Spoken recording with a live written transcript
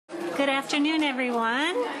Good afternoon,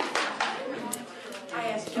 everyone.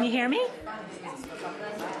 Can you hear me?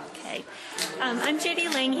 Okay. I'm Judy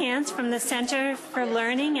Langhans from the Center for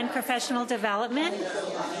Learning and Professional Development,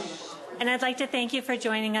 and I'd like to thank you for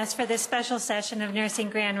joining us for this special session of Nursing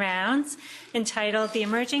Grand Rounds entitled The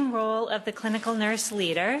Emerging Role of the Clinical Nurse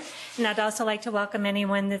Leader, and I'd also like to welcome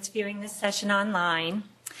anyone that's viewing this session online.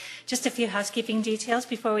 Just a few housekeeping details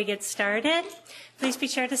before we get started. Please be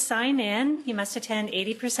sure to sign in. You must attend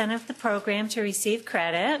 80% of the program to receive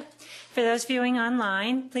credit. For those viewing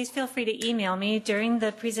online, please feel free to email me during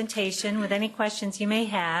the presentation with any questions you may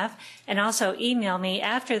have, and also email me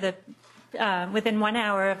after the within 1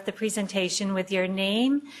 hour of the presentation with your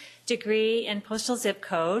name, degree, and postal zip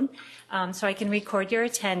code so I can record your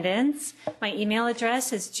attendance. My email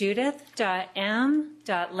address is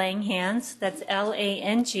judith.m.langhans, that's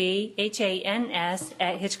Langhans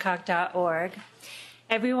 @hitchcock.org.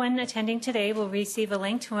 Everyone attending today will receive a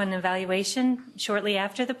link to an evaluation shortly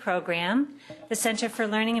after the program. The Center for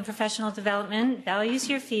Learning and Professional Development values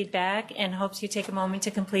your feedback and hopes you take a moment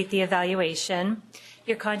to complete the evaluation.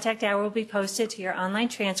 Your contact hour will be posted to your online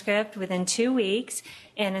transcript within 2 weeks,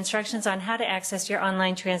 and instructions on how to access your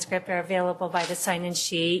online transcript are available by the sign-in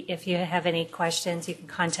sheet. If you have any questions, you can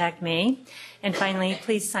contact me. And finally,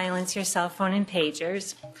 please silence your cell phone and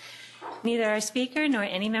pagers. Neither our speaker nor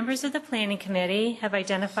any members of the Planning Committee have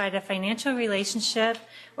identified a financial relationship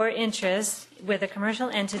or interest with a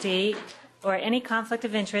commercial entity or any conflict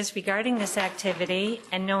of interest regarding this activity,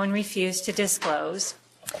 and no one refused to disclose.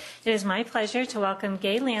 It is my pleasure to welcome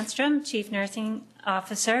Gay Landstrom, Chief Nursing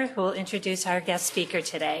Officer, who will introduce our guest speaker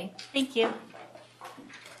today. Thank you.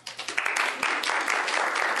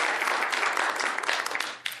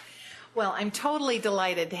 Well, I'm totally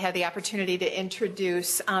delighted to have the opportunity to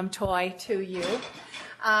introduce Toy to you.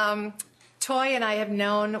 Toy and I have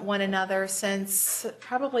known one another since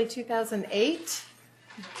probably 2008.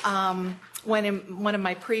 When in one of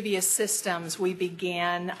my previous systems, we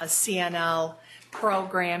began a CNL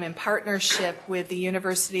program in partnership with the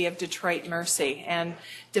University of Detroit Mercy and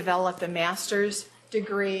developed a master's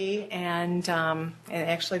degree, and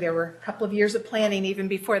actually there were a couple of years of planning even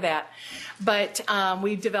before that. But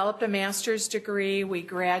we developed a master's degree. We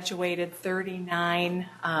graduated 39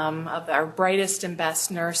 of our brightest and best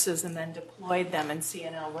nurses and then deployed them in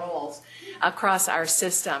CNL roles across our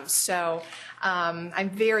system. So I'm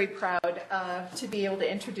very proud to be able to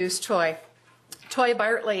introduce Toy. Toy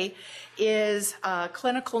Bartley is a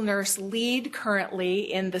clinical nurse lead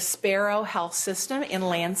currently in the Sparrow Health System in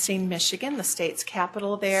Lansing, Michigan, the state's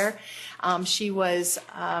capital there. She was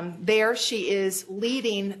there. She is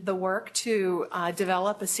leading the work to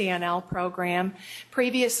develop a CNL program.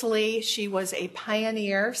 Previously, she was a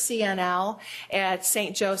pioneer CNL at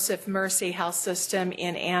St. Joseph Mercy Health System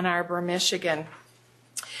in Ann Arbor, Michigan.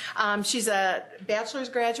 She's a bachelor's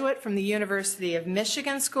graduate from the University of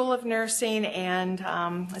Michigan School of Nursing and,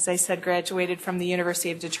 as I said, graduated from the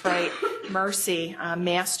University of Detroit Mercy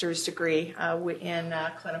master's degree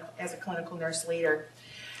as a clinical nurse leader.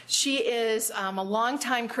 She is a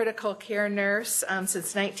longtime critical care nurse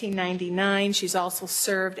since 1999. She's also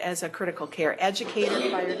served as a critical care educator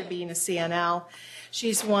prior to being a CNL.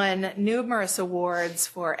 She's won numerous awards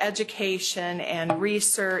for education and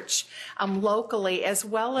research locally, as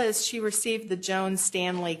well as she received the Jones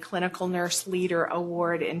Stanley Clinical Nurse Leader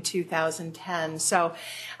Award in 2010. So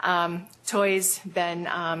Toy's been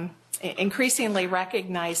increasingly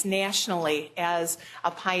recognized nationally as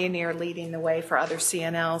a pioneer leading the way for other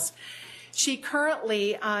CNLs. She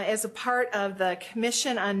currently, as a part of the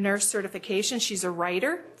Commission on Nurse Certification, she's a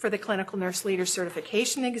writer for the Clinical Nurse Leader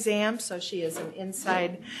Certification exam, so she is an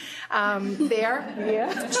inside there.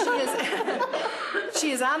 Yeah.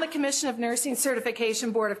 She is on the Commission of Nursing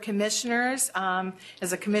Certification Board of Commissioners.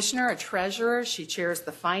 As a commissioner, a treasurer, she chairs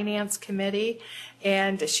the Finance Committee,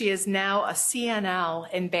 and she is now a CNL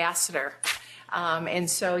ambassador. And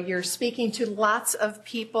so you're speaking to lots of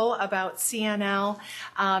people about CNL.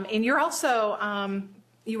 And you're also,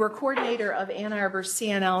 you were coordinator of Ann Arbor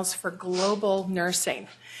CNLs for Global Nursing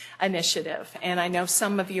Initiative. And I know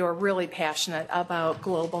some of you are really passionate about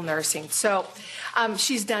global nursing. So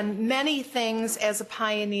she's done many things as a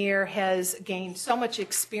pioneer, has gained so much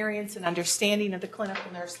experience and understanding of the clinical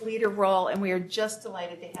nurse leader role. And we are just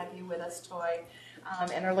delighted to have you with us, Toy,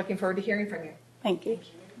 and are looking forward to hearing from you. Thank you.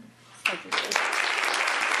 Thank you.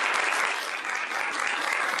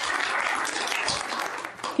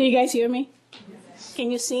 Can you guys hear me? Can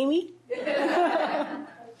you see me?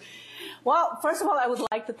 Well, first of all, I would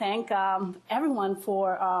like to thank everyone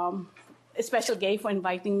for, especially Gay, for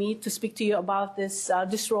inviting me to speak to you about this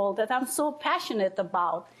role that I'm so passionate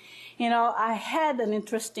about. I had an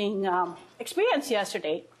interesting experience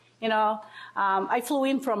yesterday. I flew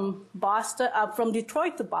in from Boston, from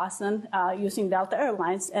Detroit to Boston using Delta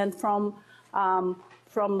Airlines, and from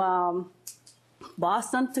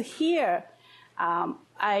Boston to here,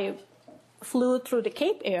 I flew through the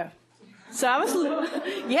Cape Air. So I was,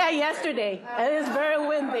 yesterday. It is very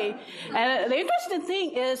windy. And the interesting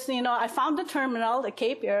thing is, I found the terminal, the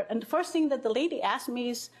Cape Air, and the first thing that the lady asked me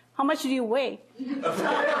is, how much do you weigh?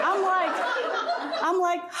 I'm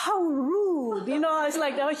like, how rude. It's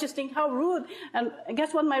like, I was just thinking, how rude. And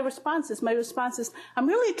guess what my response is? My response is, I'm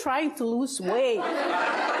really trying to lose weight.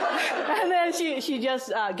 And then she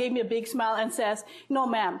just gave me a big smile and says, no,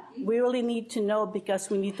 ma'am, we really need to know because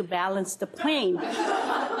we need to balance the plane.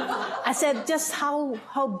 I said, just how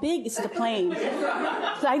big is the plane?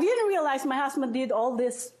 So I didn't realize my husband did all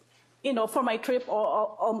this, for my trip or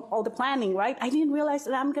all the planning, right? I didn't realize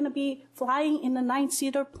that I'm going to be flying in a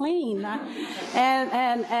 9-seater plane.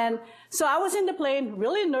 And so I was in the plane,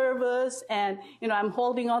 really nervous, and, I'm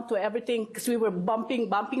holding on to everything because we were bumping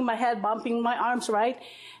my head, bumping my arms, right?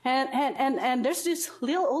 And there's this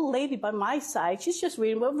little old lady by my side. She's just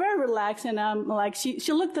reading, very relaxed, and I'm like,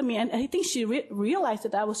 she looked at me, and I think she realized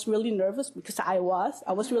that I was really nervous because I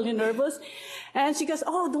was really nervous. And she goes,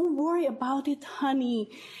 oh, don't worry about it, honey.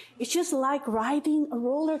 It's just like riding a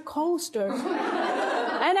roller coaster.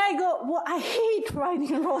 And I go, well, I hate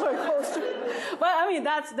riding a roller coaster. But I mean,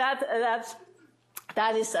 that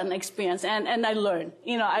is an experience, and I learned.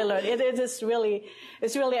 I learned. It's really,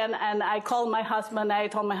 and I called my husband. I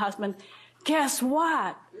told my husband, guess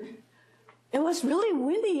what? It was really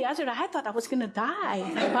windy yesterday. I thought I was going to die.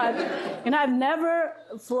 But I've never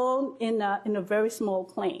flown in a very small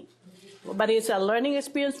plane. But it's a learning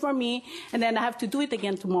experience for me, and then I have to do it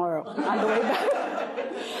again tomorrow on the way back.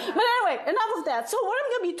 But anyway, enough of that. So what I'm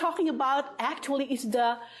going to be talking about actually is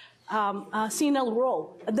the CNL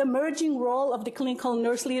role, the emerging role of the clinical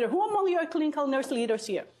nurse leader. Who among you are clinical nurse leaders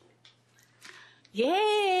here?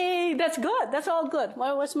 Yay, that's good. That's all good.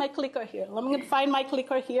 Where's my clicker here? Let me find my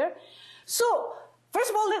clicker here. So first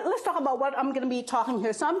of all, let's talk about what I'm going to be talking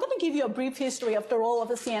here. So I'm going to give you a brief history of the role of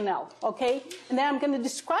the CNL, okay? And then I'm going to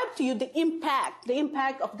describe to you the impact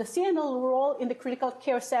of the CNL role in the critical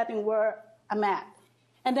care setting where I'm at.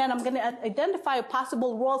 And then I'm going to identify a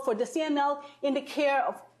possible role for the CNL in the care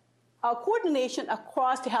of coordination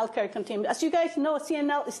across the healthcare continuum. As you guys know,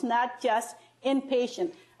 CNL is not just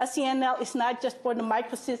inpatient. A CNL is not just for the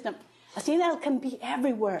microsystem. A CNL can be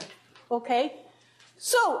everywhere, okay?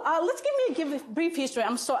 So let's give me a brief history.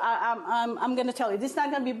 I'm going to tell you. This is not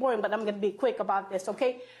going to be boring, but I'm going to be quick about this,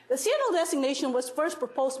 okay? The CNL designation was first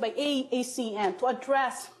proposed by AACN to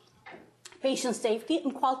address patient safety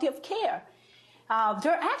and quality of care.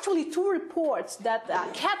 There are actually 2 reports that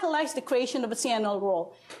catalyzed the creation of a CNL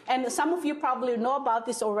role. And some of you probably know about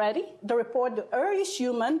this already. The report, The Err is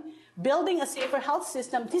Human, Building a Safer Health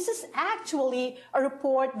System. This is actually a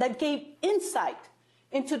report that gave insight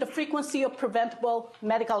into the frequency of preventable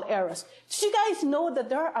medical errors. Did you guys know that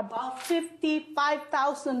there are about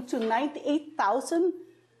 55,000 to 98,000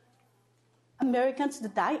 Americans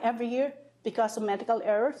that die every year because of medical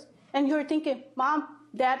errors? And you're thinking, Mom,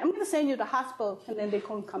 Dad, I'm going to send you to the hospital, and then they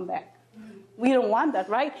can't come back. We don't want that,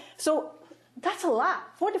 right? So that's a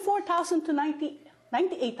lot. 44,000 to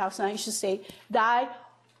 98,000, I should say, die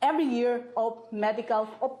every year of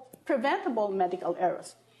preventable medical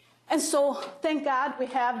errors. And so, thank God we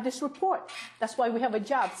have this report. That's why we have a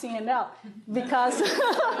job, CNL, because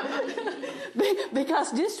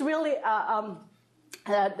this really,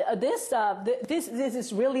 this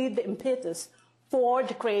is really the impetus for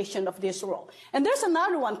the creation of this role. And there's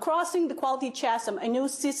another one, Crossing the Quality Chasm, a new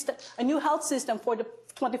health system for the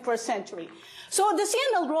 21st century. So the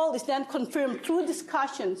CNL role is then confirmed through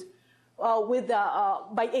discussions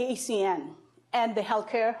by AACN and the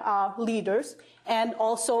healthcare leaders and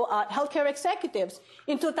also healthcare executives.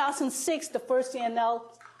 In 2006, the first CNL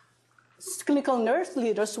clinical nurse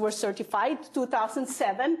leaders were certified.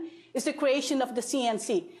 2007 is the creation of the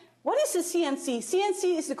CNC. What is the CNC?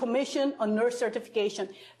 CNC is the Commission on Nurse Certification.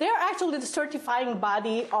 They are actually the certifying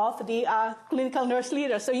body of the clinical nurse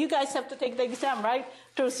leaders. So you guys have to take the exam, right,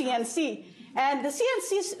 through CNC. And the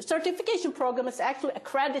CNC certification program is actually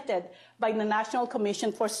accredited by the National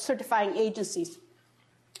Commission for Certifying Agencies.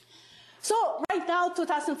 So right now,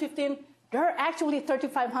 2015, there are actually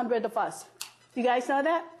 3,500 of us. You guys know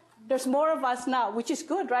that? There's more of us now, which is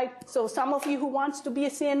good, right? So some of you who wants to be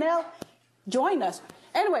a CNL, join us.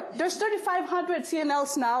 Anyway, there's 3,500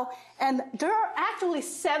 CNLs now, and there are actually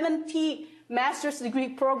 70 master's degree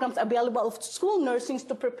programs available of school nursing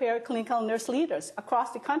to prepare clinical nurse leaders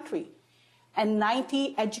across the country. and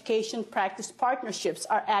 90 education practice partnerships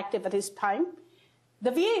are active at this time.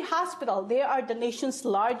 The VA hospital, they are the nation's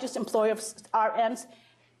largest employer of RNs,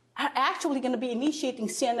 are actually going to be initiating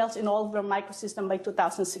CNLs in all of their microsystem by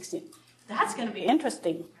 2016. That's going to be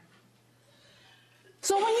interesting.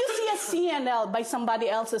 So when you see a CNL by somebody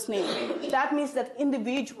else's name, that means that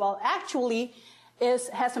individual actually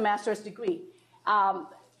has a master's degree. And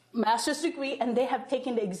they have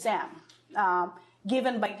taken the exam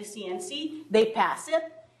given by the CNC. They pass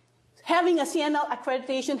it. Having a CNL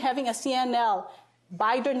accreditation, having a CNL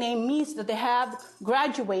by their name means that they have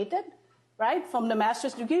graduated, right, from the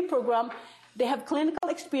master's degree program. They have clinical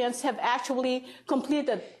experience, have actually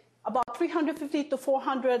completed about 350 to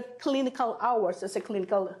 400 clinical hours as a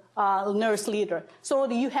clinical nurse leader. So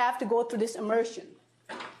you have to go through this immersion.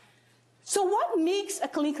 So what makes a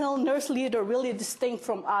clinical nurse leader really distinct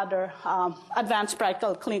from other advanced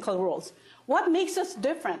practical clinical roles? What makes us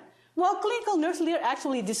different? Well, clinical nurse leader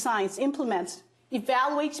actually designs, implements,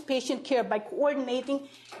 evaluates patient care by coordinating,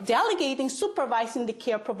 delegating, supervising the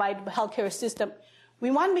care provided by the healthcare system.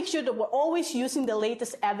 We want to make sure that we're always using the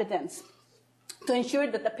latest evidence to ensure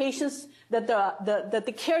that the patients, that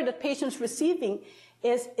the care that patients receiving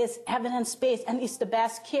is evidence-based and is the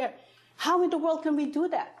best care. How in the world can we do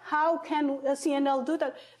that? How can a CNL do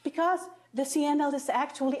that? Because the CNL is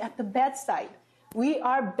actually at the bedside. We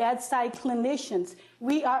are bedside clinicians.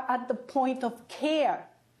 We are at the point of care.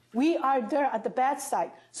 We are there at the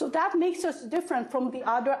bedside. So that makes us different from the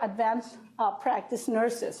other advanced practice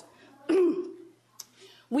nurses.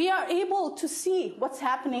 We are able to see what's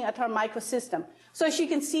happening at our microsystem. So as you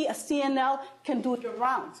can see, a CNL can do the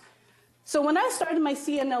rounds. So when I started my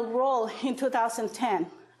CNL role in 2010,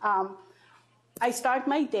 I start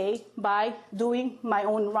my day by doing my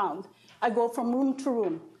own round. I go from room to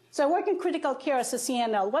room. So I work in critical care as a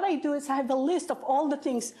CNL. What I do is I have a list of all the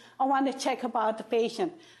things I want to check about the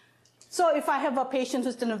patient. So if I have a patient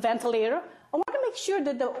who's in a ventilator, I want to make sure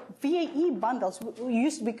that the VAE bundles, we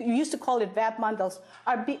used to call it VAP bundles,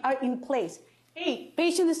 are in place. Hey,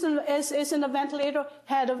 patient is in a ventilator,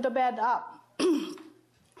 head of the bed up.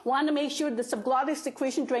 Want to make sure the subglottic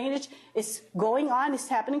secretion drainage is going on, is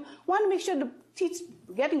happening. Want to make sure the teeth's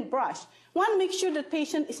getting brushed. Want to make sure the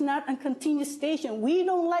patient is not on continuous sedation. We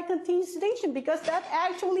don't like continuous sedation because that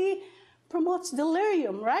actually promotes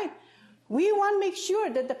delirium, right? We want to make sure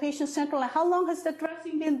that the patient's central, how long has the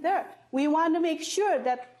dressing been there? We want to make sure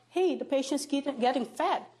that, hey, the patient's getting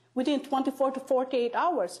fed within 24 to 48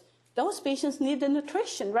 hours. Those patients need the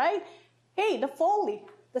nutrition, right? Hey, the Foley,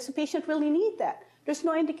 does the patient really need that? There's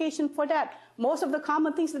no indication for that. Most of the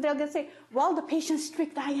common things that they'll get say, well, the patient's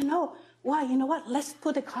strict INO. Why, you know what, let's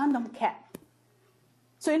put a condom cap.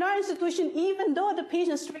 So in our institution, even though the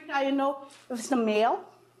patient's strict INO, if it's a male,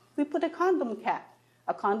 we put a condom cap.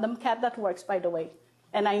 A condom cap that works, by the way.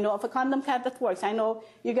 And I know of a condom cap that works. I know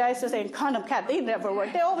you guys are saying, condom cap, they never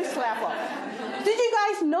work. They always slap off. Did you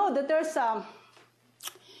guys know that there's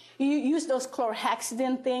you use those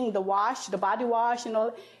chlorhexidine thing, the wash, the body wash, you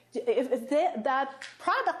know, if that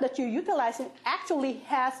product that you're utilizing actually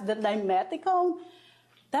has the dimethicone,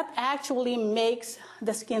 that actually makes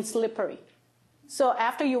the skin slippery. So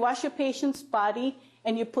after you wash your patient's body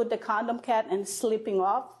and you put the condom cap and it's slipping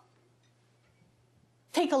off,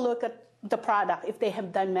 take a look at the product if they have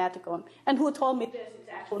dimethicone. And who told me this? It's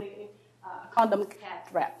actually a condom cap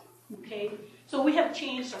wrap. Okay? So we have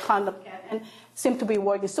changed the condom cap and seem to be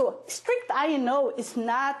working. So strict INO is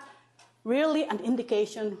not really an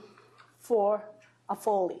indication for a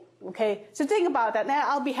Foley. Okay? So think about that. Now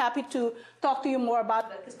I'll be happy to talk to you more about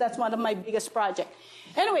that because that's one of my biggest projects.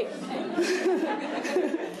 Anyway,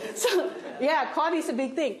 so yeah, CODI is a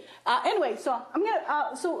big thing. Anyway, so I'm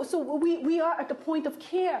gonna. So we are at the point of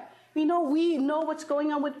care. We know what's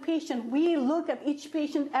going on with the patient. We look at each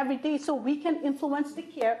patient every day, so we can influence the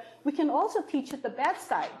care. We can also teach at the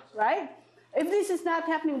bedside, right? If this is not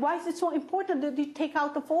happening, why is it so important that you take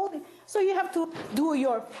out the Foley? So you have to do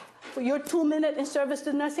your 2-minute in service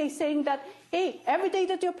to nurse saying that, hey, every day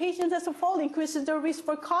that your patient has a Foley increases their risk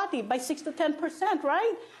for CODI by 6 to 10%,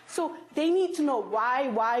 right? So they need to know why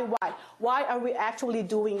are we actually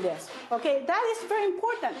doing this? Okay, that is very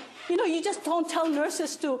important. You just don't tell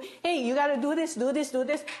nurses to, hey, you got to do this,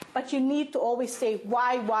 but you need to always say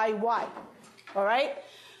why, all right?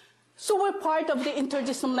 So we're part of the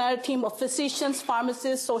interdisciplinary team of physicians,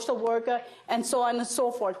 pharmacists, social worker, and so on and so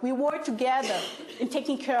forth. We work together in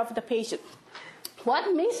taking care of the patient.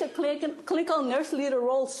 What makes a clinical nurse leader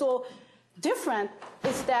role so different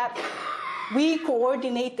is that we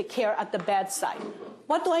coordinate the care at the bedside.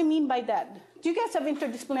 What do I mean by that? Do you guys have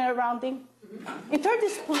interdisciplinary rounding?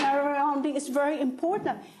 Interdisciplinary rounding is very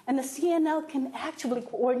important, and the CNL can actually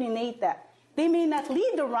coordinate that. They may not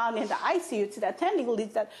lead the round in the ICU, it's the attending who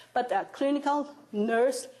leads that, but the clinical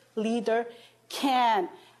nurse leader can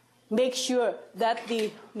make sure that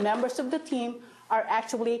the members of the team are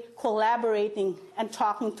actually collaborating and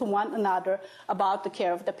talking to one another about the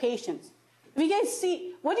care of the patients. If you guys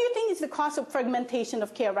see, what do you think is the cause of fragmentation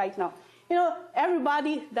of care right now? You know,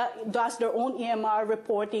 everybody that does their own EMR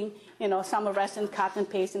reporting, you know, some are resident cut and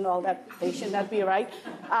paste and all that. They should not be, right?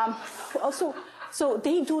 So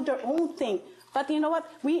they do their own thing. But you know what?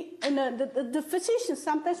 The physicians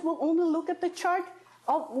sometimes will only look at the chart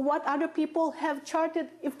of what other people have charted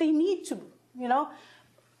if they need to, you know.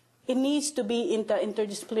 It needs to be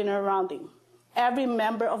interdisciplinary rounding. Every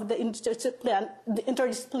member of the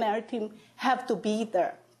interdisciplinary team have to be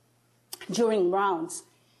there during rounds.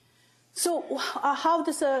 So how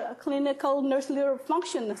does a clinical nurse leader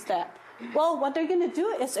function as that? Well, what they're going to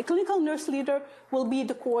do is a clinical nurse leader will be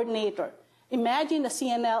the coordinator. Imagine a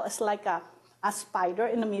CNL is like a spider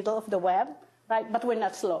in the middle of the web, right? But we're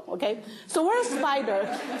not slow, okay? So we're a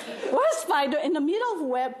spider. We're a spider in the middle of the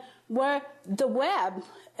web where the web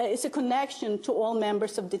is a connection to all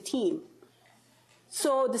members of the team.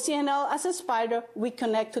 So the CNL, as a spider, we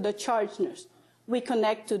connect to the charge nurse. We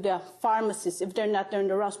connect to the pharmacists if they're not there in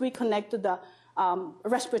the rounds. We connect to the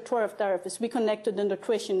respiratory therapists. We connect to the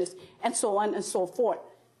nutritionists, and so on and so forth.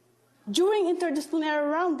 During interdisciplinary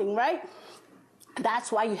rounding, right?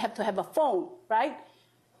 That's why you have to have a phone, right?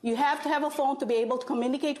 You have to have a phone to be able to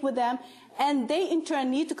communicate with them, and they in turn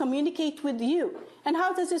need to communicate with you. And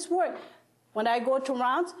how does this work? When I go to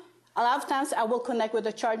rounds, a lot of times I will connect with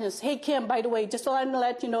the charge nurse. Hey, Kim, by the way, just to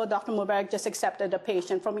let you know, Dr. Mubarak just accepted a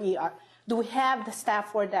patient from ER. Do we have the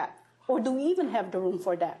staff for that? Or do we even have the room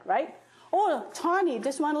for that, right? Or, Tony,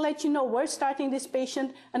 just want to let you know, we're starting this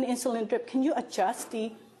patient an insulin drip. Can you adjust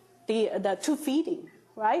the tube feeding,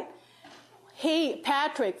 right? Hey,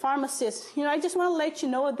 Patrick, pharmacist, you know, I just want to let you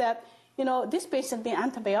know that, you know, this patient needs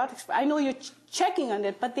antibiotics. I know you're checking on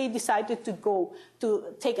it, but they decided to go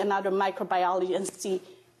to take another microbiology and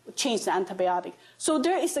change the antibiotic. So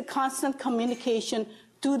there is a constant communication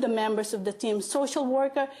to the members of the team. Social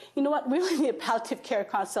worker, you know what, we really need a palliative care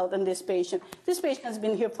consultant, this patient. This patient has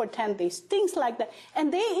been here for 10 days, things like that.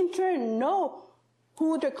 And they in turn know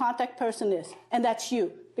who their contact person is, and that's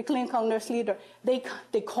you, the clinical nurse leader. They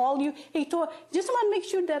call you, hey, just want to make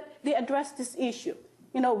sure that they address this issue.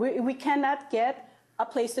 You know, we cannot get a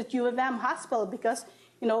place at U of M hospital because,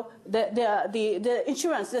 you know, the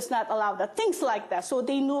insurance does not allow that, things like that. So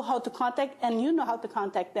they know how to contact, and you know how to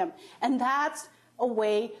contact them. And that's a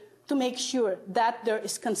way to make sure that there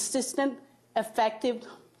is consistent, effective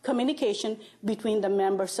communication between the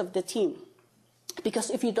members of the team. Because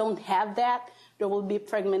if you don't have that, there will be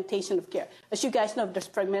fragmentation of care. As you guys know, if there's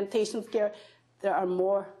fragmentation of care, there are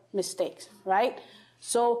more mistakes, right?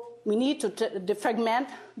 So we need to defragment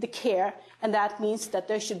the care, and that means that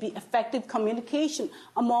there should be effective communication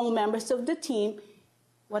among members of the team.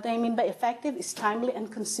 What I mean by effective is timely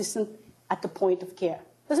and consistent at the point of care.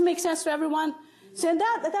 Does it make sense to everyone? So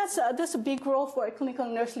that's a big role for a clinical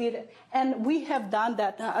nurse leader, and we have done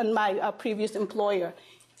that on my previous employer.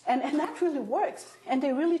 And that really works, and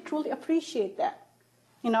they really, truly appreciate that,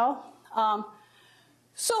 you know.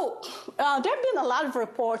 So there have been a lot of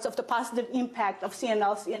reports of the positive impact of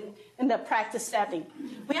CNLs in the practice setting.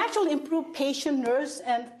 We actually improve patient, nurse,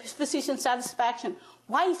 and physician satisfaction.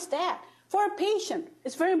 Why is that? For a patient,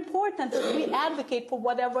 it's very important that we advocate for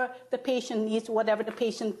whatever the patient needs, whatever the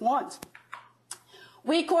patient wants.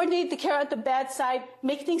 We coordinate the care at the bedside,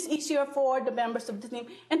 make things easier for the members of the team,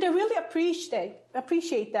 and they really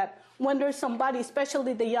appreciate that when there's somebody,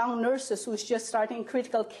 especially the young nurses who's just starting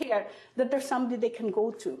critical care, that there's somebody they can go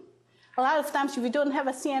to. A lot of times, if we don't have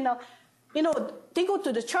a CNL, you know, they go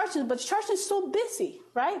to the charge nurse, but the charge nurse is so busy,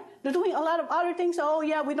 right? They're doing a lot of other things. Oh,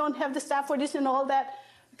 yeah, we don't have the staff for this and all that.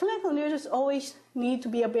 Clinical nurses always need to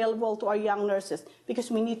be available to our young nurses because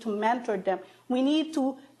we need to mentor them. We need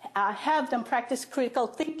to have them practice critical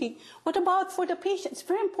thinking. What about for the patient? It's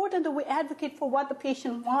very important that we advocate for what the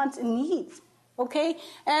patient wants and needs, okay?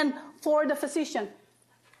 And for the physician,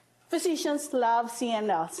 physicians love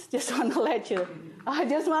CNLs. Just want to let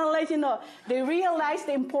you know. They realize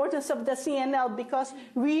the importance of the CNL because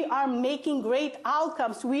we are making great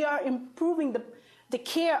outcomes. We are improving the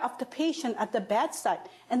care of the patient at the bedside,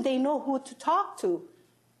 and they know who to talk to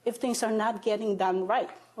if things are not getting done right,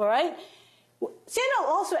 all right? CNL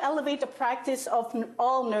also elevate the practice of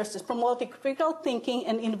all nurses, promoting critical thinking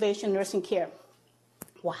and innovation nursing care.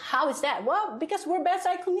 Well, how is that? Well, because we're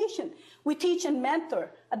bedside clinicians. We teach and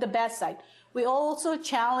mentor at the bedside. We also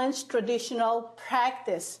challenge traditional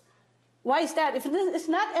practice. Why is that? If it's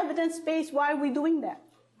not evidence-based, why are we doing that?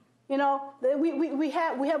 You know, we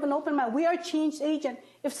have an open mind. We are change agent.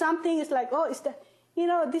 If something is like, oh, is that, you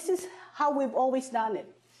know, this is how we've always done it.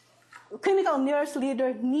 Clinical nurse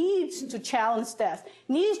leader needs to challenge that,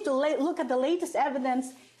 needs to look at the latest evidence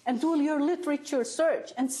and do your literature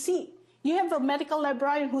search and see. You have a medical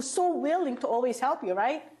librarian who's so willing to always help you,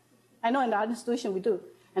 right? I know in our institution we do.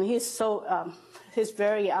 And he's so, he's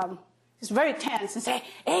very tense and say,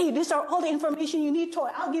 hey, these are all the information you need, Toy.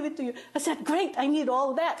 I'll give it to you. I said, great, I need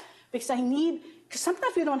all that. Because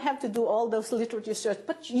sometimes you don't have to do all those literature search,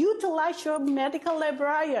 but utilize your medical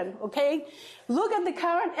librarian, okay? Look at the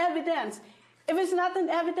current evidence. If it's not an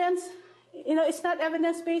evidence, you know, it's not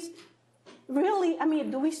evidence-based, really, I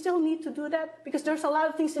mean, do we still need to do that? Because there's a lot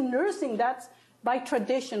of things in nursing that's by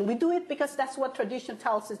tradition. We do it because that's what tradition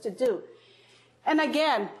tells us to do. And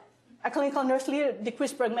again, a clinical nurse leader,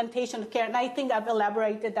 decreased fragmentation of care, and I think I've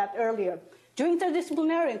elaborated that earlier. During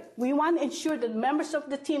interdisciplinary, we want to ensure that members of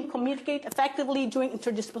the team communicate effectively during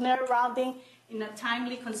interdisciplinary rounding in a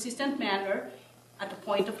timely, consistent manner at the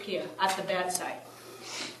point of care, at the bedside.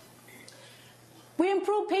 We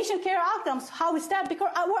improve patient care outcomes. How is that? Because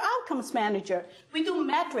we're outcomes manager. We do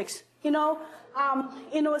metrics. CNL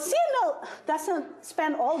doesn't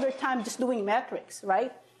spend all their time just doing metrics,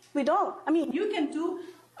 right? We don't. I mean, you can do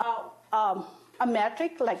a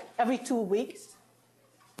metric like every 2 weeks,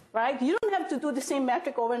 right? You don't have to do the same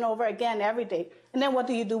metric over and over again every day. And then what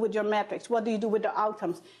do you do with your metrics? What do you do with the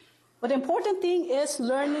outcomes? But the important thing is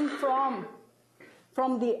learning from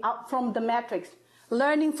the metrics,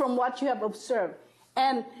 learning from what you have observed,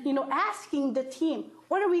 and asking the team,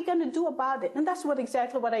 what are we going to do about it? And that's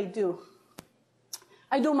exactly what I do.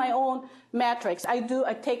 I do my own metrics. I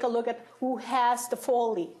take a look at who has the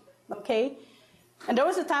Foley, okay? And there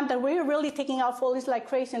was a time that we were really taking out Foleys like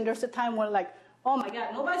crazy, and there's a time where like, oh my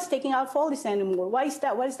God, nobody's taking out Foleys anymore. Why is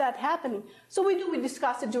that? Why is that happening? So we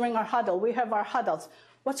discuss it during our huddle. We have our huddles.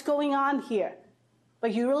 What's going on here?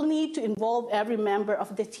 But you really need to involve every member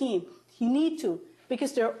of the team. You need to,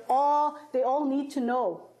 because they all need to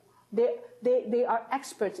know. They are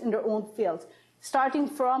experts in their own fields. Starting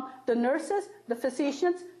from the nurses, the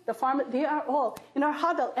physicians, the pharmacists, they are all. In our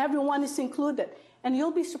huddle, everyone is included. And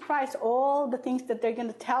you'll be surprised all the things that they're going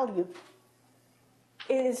to tell you.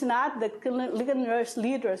 It is not the clinical nurse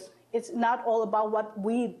leaders. It's not all about what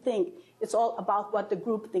we think. It's all about what the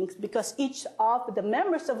group thinks, because each of the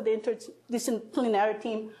members of the interdisciplinary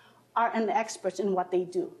team are an expert in what they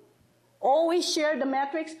do. Always share the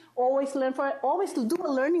metrics, always learn from it, always do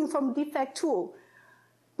a learning from defect tool.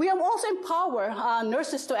 We have also empower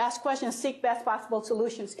nurses to ask questions, seek best possible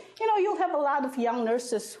solutions. You'll have a lot of young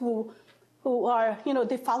nurses who are,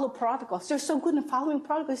 they follow protocols. They're so good in following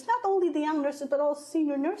protocols. It's not only the young nurses, but also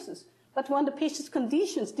senior nurses. But when the patient's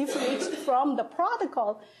conditions differentiate from the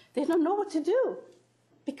protocol, they don't know what to do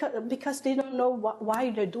because they don't know why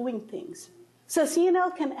they're doing things. So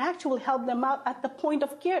CNL can actually help them out at the point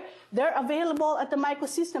of care. They're available at the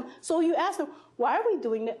microsystem. So you ask them, why are we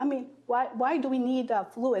doing that? I mean, why do we need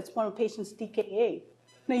fluids for a patient's TKA?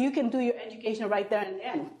 Now you can do your education right there and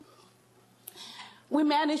then. We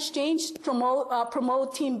manage change,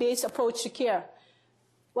 promote team-based approach to care.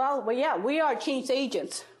 Well, yeah, we are change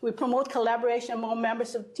agents. We promote collaboration among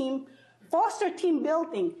members of the team, foster team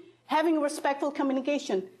building, having respectful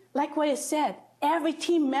communication. Like what I said, every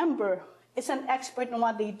team member is an expert in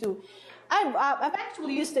what they do. I've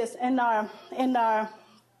actually used this in our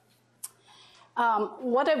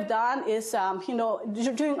what I've done is,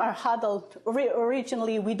 during our huddle,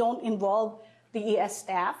 originally we don't involve the ES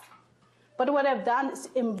staff. But what I've done is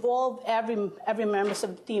involve every member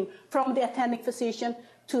of the team, from the attending physician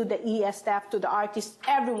to the ES staff to the artist.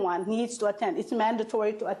 Everyone needs to attend. It's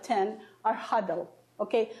mandatory to attend our huddle.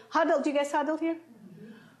 Okay, huddle. Do you guys huddle here?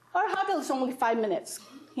 Mm-hmm. Our huddle is only 5 minutes.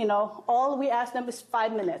 All we ask them is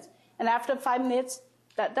 5 minutes, and after 5 minutes,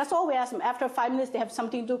 that's all we ask them. After 5 minutes, they have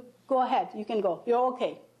something to do. Go ahead, you can go. You're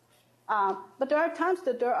okay. But there are times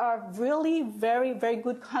that there are really very, very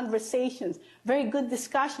good conversations, very good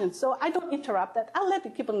discussions. So I don't interrupt that. I'll let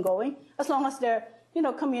it keep on going as long as they're,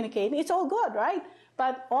 communicating. It's all good, right?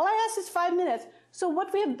 But all I ask is 5 minutes. So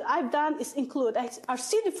what I've done is include, our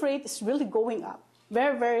CDF rate is really going up,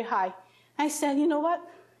 very, very high. I said, you know what?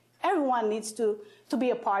 Everyone needs to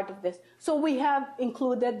be a part of this. So we have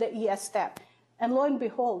included the ES staff. And lo and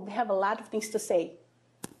behold, they have a lot of things to say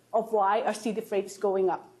of why our CDF rate is going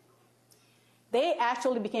up. They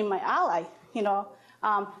actually became my ally.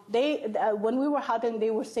 When we were huddling,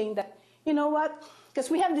 they were saying that, you know what? Because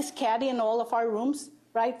we have this caddy in all of our rooms.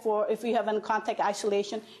 right? For if we have in contact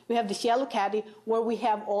isolation, we have this yellow caddy where we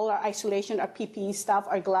have all our isolation, our PPE stuff,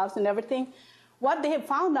 our gloves and everything. What they have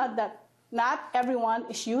found out that not everyone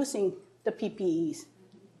is using the PPEs.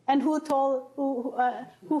 And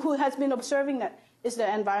who has been observing that is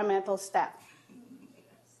the environmental staff.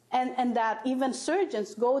 And that even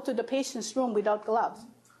surgeons go to the patient's room without gloves.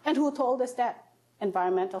 And who told us that?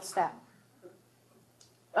 Environmental staff.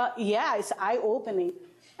 Yeah, it's eye-opening.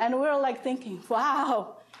 And we're like thinking,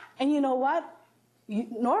 wow. And you know what?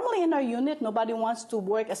 Normally in our unit, nobody wants to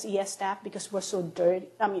work as ES staff because we're so dirty.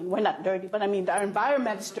 I mean, we're not dirty, but I mean, our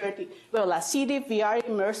environment is dirty. Well, C. diff, VRE,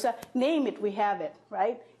 MRSA, name it, we have it,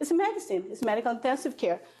 right? It's medicine, it's medical intensive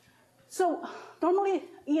care. So normally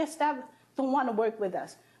ES staff don't want to work with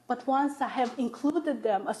us. But once I have included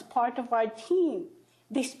them as part of our team,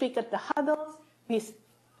 they speak at the huddles, we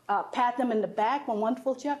pat them in the back, one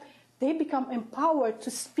wonderful job. They become empowered to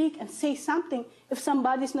speak and say something if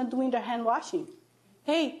somebody's not doing their hand washing.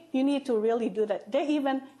 Hey, you need to really do that. They're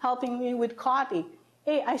even helping me with cutting.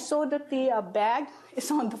 Hey, I saw that the bag is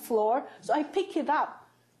on the floor, so I pick it up.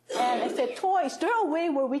 And I said, Toy, is there a way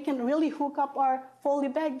where we can really hook up our Foley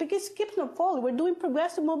bag? Because it keeps not Foley. We're doing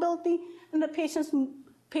progressive mobility, and the patient's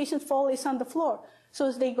Foley is on the floor. So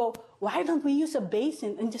as they go, why don't we use a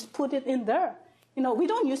basin and just put it in there? You know, we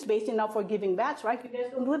don't use basin now for giving baths, right? You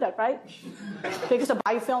guys don't do that, right? Because the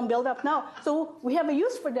biofilm buildup now. So we have a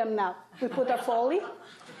use for them now. We put our Foley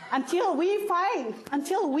until we find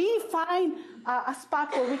a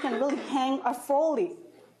spot where we can really hang our Foley.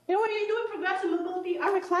 You know, when you're doing progressive mobility,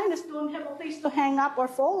 our recliners don't have a place to hang up our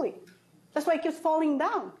Foley. That's why it keeps falling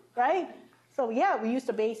down, right? So yeah, we use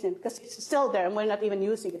the basin because it's still there and we're not even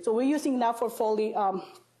using it. So we're using now for Foley,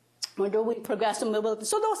 we're doing progressive mobility.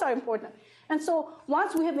 So those are important. And so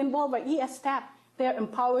once we have involved our ES staff, they're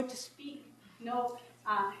empowered to speak, you know,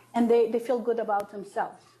 and they feel good about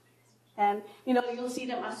themselves. And, you know, you'll see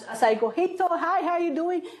them as I go, hey, so hi, how are you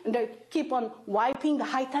doing? And they keep on wiping the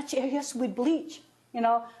high-touch areas with bleach, you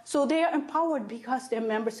know. So they are empowered because they're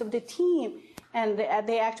members of the team. And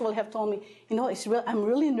they actually have told me, you know, I'm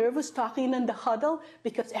really nervous talking in the huddle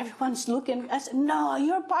because everyone's looking. I said, no,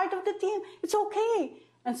 you're part of the team. It's okay.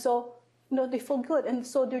 And so, you know, they feel good. And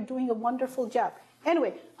so they're doing a wonderful job.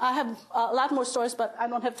 Anyway, I have a lot more stories, but I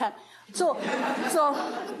don't have time. So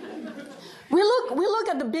we look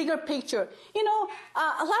at the bigger picture. You know,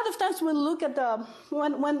 a lot of times we look at the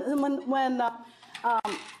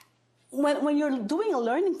when you're doing a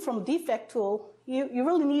learning from defect tool, you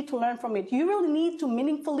really need to learn from it. You really need to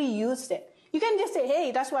meaningfully use it. You can't just say,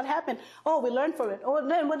 hey, that's what happened. Oh, we learned from it. Oh,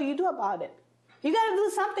 then what do you do about it? You got to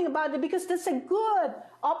do something about it because that's a good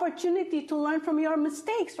opportunity to learn from your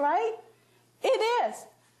mistakes, right? It is.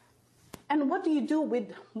 And what do you do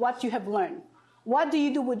with what you have learned? What do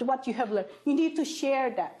you do with what you have learned? You need to share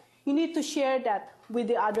that. You need to share that with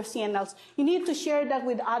the other CNLs. You need to share that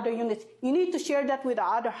with other units. You need to share that with the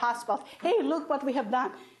other hospitals. Hey, look what we have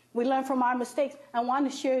done. We learned from our mistakes. I want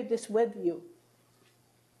to share this with you.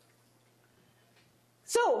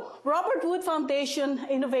 So, Robert Wood Foundation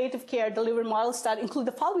Innovative Care Delivery Model Study include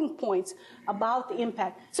the following points about the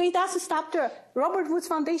impact. So it doesn't stop there. Robert Wood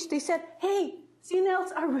Foundation, they said, hey,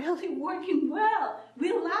 CNLs are really working well.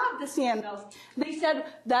 We love the CNLs. They said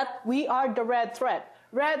that we are the red thread.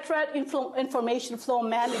 Red thread information flow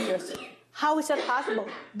managers. How is that possible?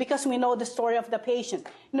 Because we know the story of the patient.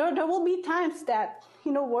 You know, there will be times that,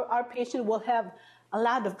 you know, where our patient will have a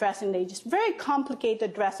lot of dressing changes, very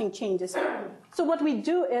complicated dressing changes. So what we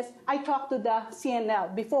do is I talk to the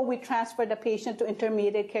CNL before we transfer the patient to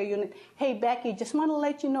intermediate care unit. Hey, Becky, just want to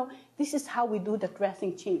let you know, this is how we do the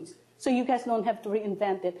dressing change. So you guys don't have to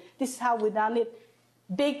reinvent it. This is how we done it.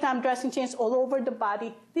 Big time dressing change all over the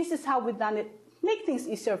body. This is how we done it. Make things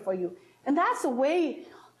easier for you. And that's the way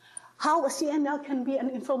how a CNL can be an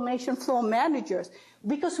information flow manager,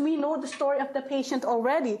 because we know the story of the patient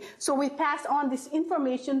already. So we pass on this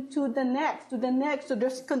information to the next, so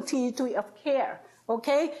there's continuity of care,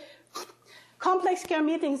 okay? Complex care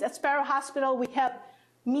meetings at Sparrow Hospital, we have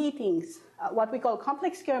meetings, what we call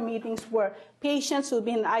complex care meetings, where patients will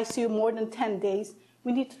be in ICU more than 10 days.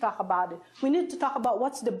 We need to talk about it. We need to talk about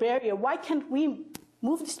what's the barrier. Why can't we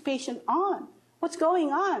move this patient on? What's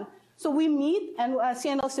going on? So we meet, and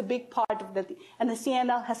CNL is a big part of that, and the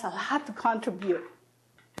CNL has a lot to contribute,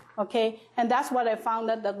 okay? And that's what I found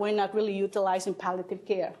out, that we're not really utilizing palliative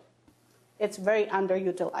care. It's very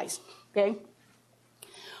underutilized, okay?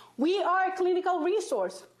 We are a clinical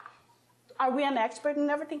resource. Are we an expert in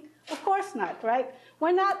everything? Of course not, right?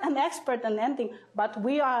 We're not an expert in anything, but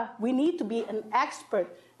we need to be an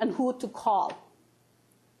expert on who to call.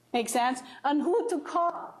 Make sense? On who to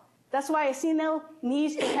call. That's why a CNL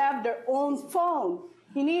needs to have their own phone.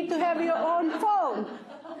 You need to have your own phone.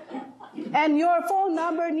 And your phone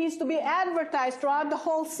number needs to be advertised throughout the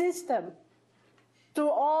whole system, to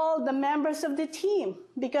all the members of the team.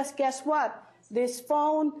 Because guess what? This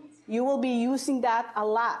phone, you will be using that a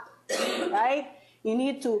lot, right? You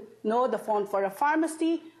need to know the phone for the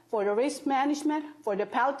pharmacy, for the risk management, for the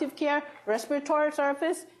palliative care, respiratory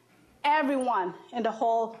service, everyone in the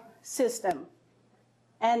whole system.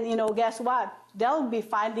 And guess what? They'll be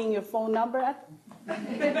finding your phone number at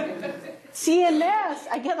CNS.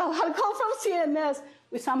 I get a lot of calls from CNS.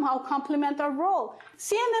 We somehow complement our role.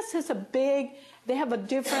 CNS is they have a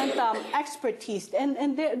different expertise,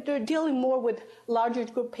 and they're dealing more with larger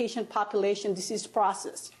group patient population disease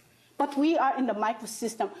process. But we are in the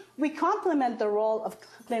microsystem. We complement the role of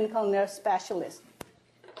clinical nurse specialist.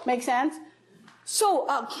 Make sense? So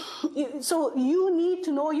you need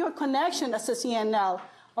to know your connection as a CNL,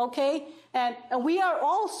 okay? And we are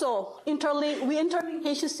also interlink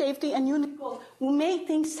patient safety and unit goals. We make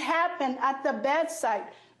things happen at the bedside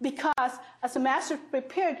because as a master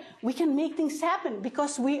prepared, we can make things happen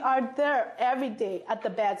because we are there every day at the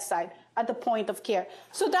bedside, at the point of care.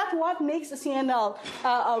 So that's what makes a CNL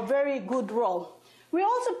a very good role. We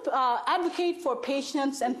also advocate for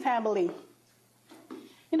patients and family.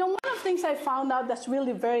 One of the things I found out that's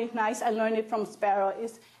really very nice, I learned it from Sparrow,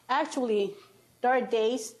 is actually there are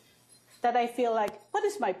days that I feel like, what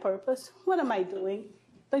is my purpose? What am I doing?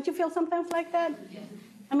 Don't you feel sometimes like that?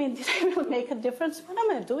 I mean, did I really make a difference? What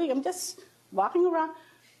am I doing? I'm just walking around.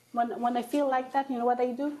 When I feel like that, you know what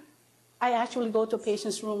I do? I actually go to a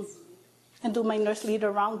patient's room and do my nurse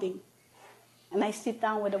leader rounding. And I sit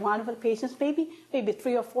down with one of the patients, maybe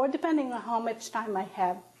 3 or 4, depending on how much time I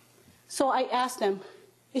have. So I ask them,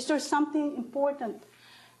 is there something important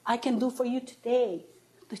I can do for you today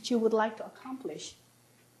that you would like to accomplish?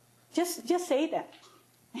 Just say that.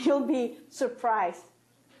 You'll be surprised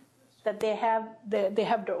that they have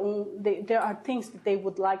their own. There are things that they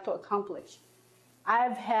would like to accomplish.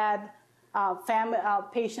 I've had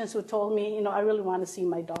patients who told me, I really want to see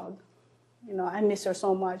my dog. I miss her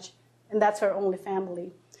so much, and that's her only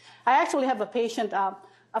family. I actually have a patient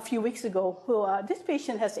a few weeks ago who this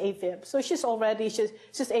patient has AFib, so she's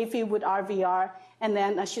AFib with RVR, and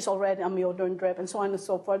then she's already on myoderm drip and so on and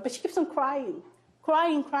so forth. But she keeps on crying.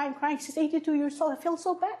 She's 82 years old. I feel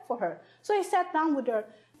so bad for her. So I sat down with her.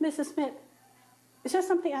 Mrs. Smith, is there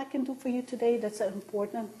something I can do for you today that's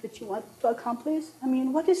important that you want to accomplish? I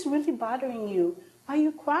mean, what is really bothering you? Are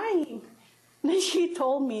you crying? And then she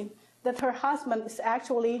told me that her husband is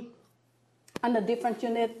actually on a different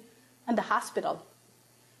unit in the hospital.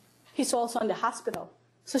 He's also in the hospital.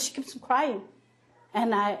 So she keeps crying.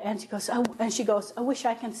 And she goes, I wish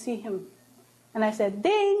I can see him. And I said,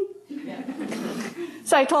 ding.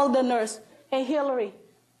 So I told the nurse, hey, Hillary,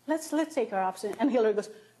 let's take her upstairs. And Hillary goes,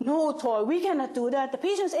 no, Toy, we cannot do that. The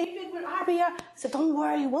patient's AFib with RBR. I said, don't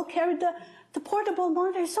worry, we'll carry the portable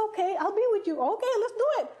monitor. It's okay. I'll be with you. Okay, let's do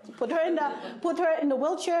it. Put her in the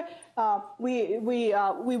wheelchair. We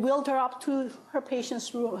wheeled her up to her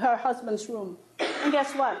patient's room, her husband's room. And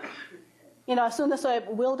guess what? As soon as I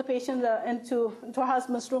wheeled the patient into her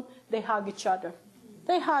husband's room, they hug each other.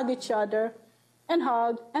 They hug each other. And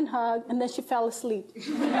hug, and then she fell asleep.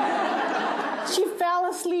 She fell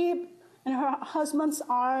asleep in her husband's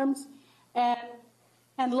arms, and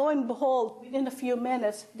lo and behold, within a few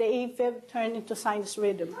minutes, the AFib turned into sinus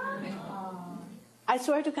rhythm. I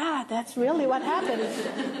swear to God, that's really what happened.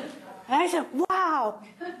 And I said, wow,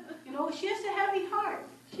 she has a heavy heart.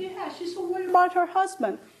 She's so worried about her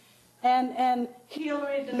husband. And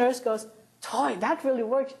Hillary, the nurse, goes, Toy, that really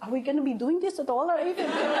works. Are we going to be doing this at all, or even?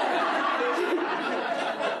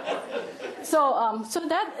 So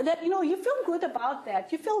that you feel good about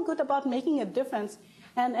that. You feel good about making a difference,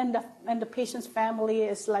 and the patient's family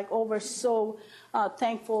is so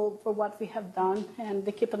thankful for what we have done, and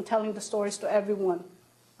they keep on telling the stories to everyone,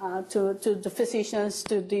 to the physicians,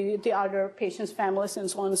 to the other patients' families, and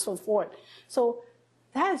so on and so forth. So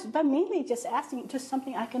but mainly just asking, just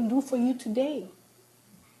something I can do for you today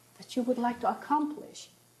that you would like to accomplish,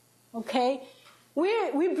 okay?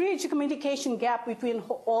 We bridge the communication gap between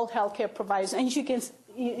all healthcare providers, and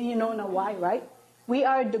you know why, right? We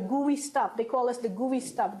are the gooey stuff. They call us the gooey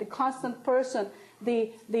stuff, the constant person.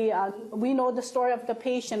 We know the story of the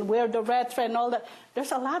patient, we're the red thread and all that.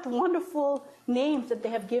 There's a lot of wonderful names that they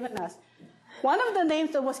have given us. One of the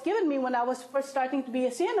names that was given me when I was first starting to be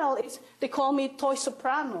a CNL is they call me Toy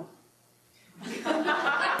Soprano.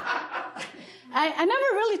 I never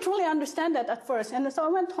really truly understand that at first. And so I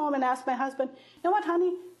went home and asked my husband, you know what,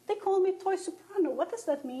 honey, they call me Toy Soprano. What does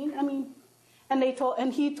that mean? And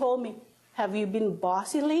he told me, have you been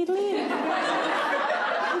bossy lately?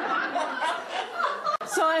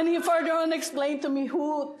 And he further on explained to me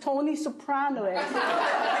who Tony Soprano is.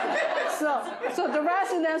 So the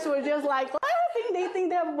residents were just like laughing. They think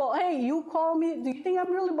they're, hey, you call me, do you think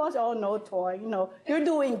I'm really bossy? Oh, no, Toy, you're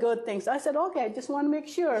doing good things. I said, okay, I just want to make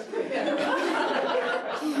sure.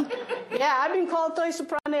 Yeah, I've been called Toy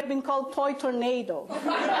Soprano, I've been called Toy Tornado.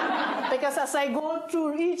 Because as I go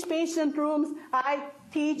through each patient rooms, I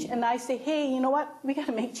teach and I say, hey, you know what? We got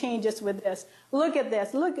to make changes with this. Look at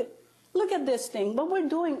this. Look at this thing. But we're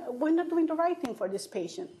not doing the right thing for this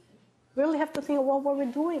patient. We really have to think about what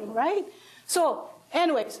we're doing, right? So,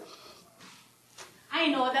 anyways, I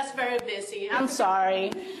know that's very busy. I'm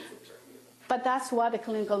sorry. But that's what a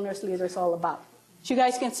clinical nurse leader is all about. As you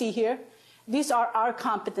guys can see here, these are our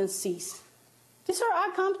competencies. These are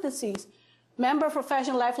our competencies. Member,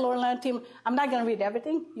 professional, lifelong learning team. I'm not going to read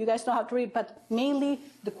everything. You guys know how to read, but mainly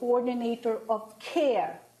the coordinator of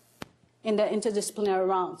care in the interdisciplinary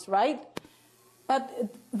rounds, right? But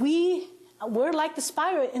we're like the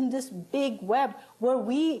Sparrow in this big web where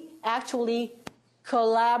we actually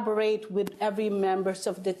collaborate with every members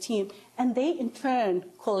of the team, and they in turn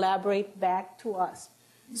collaborate back to us.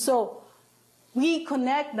 So we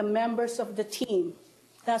connect the members of the team.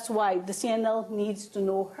 That's why the CNL needs to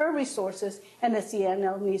know her resources, and the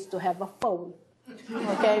CNL needs to have a phone.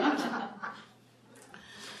 Okay?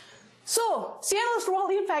 So, CNL's role,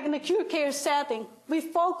 in fact, in the acute care setting, we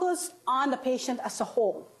focus on the patient as a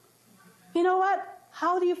whole. You know what?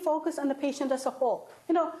 How do you focus on the patient as a whole?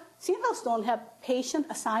 CNLs don't have patient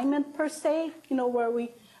assignment per se, where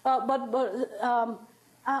we,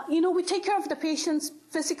 we take care of the patient's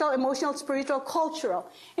physical, emotional, spiritual, cultural.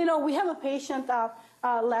 We have a patient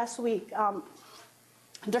last week,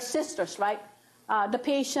 they're sisters, right? The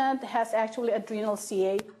patient has actually adrenal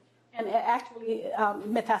CA and actually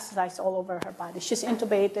metastasized all over her body. She's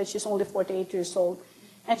intubated, she's only 48 years old,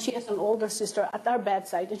 and she has an older sister at our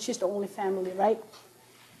bedside, and she's the only family, right?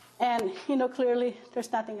 And, clearly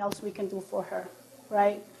there's nothing else we can do for her,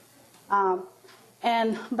 right?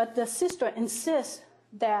 But the sister insists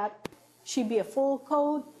that she be a full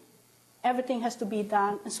code, everything has to be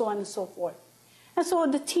done, and so on and so forth. And so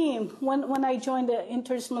the team, when I joined the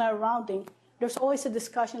interdisciplinary rounding, there's always a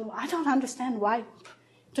discussion, I don't understand why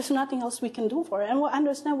there's nothing else we can do for her. And we'll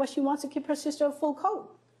understand why she wants to keep her sister a full coat.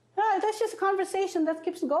 Yeah, that's just a conversation that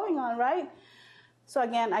keeps going on, right? So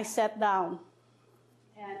again, I sat down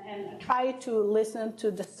and tried to listen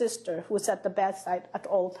to the sister who's at the bedside at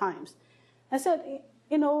all times. I said,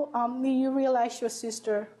 you realize your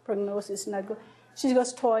sister prognosis is not good. She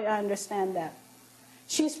goes, Toy, I understand that.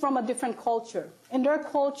 She's from a different culture. In their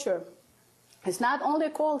culture, it's not only a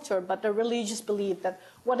culture, but a religious belief that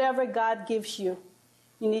whatever God gives you,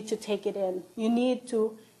 you need to take it in.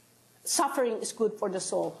 Suffering is good for the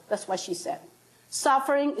soul. That's what she said.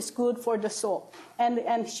 Suffering is good for the soul. And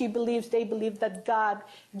they believe that God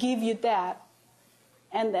gave you that,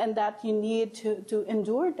 and that you need to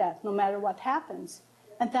endure that no matter what happens.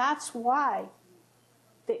 And that's why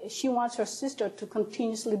she wants her sister to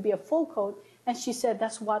continuously be a full coat, and she said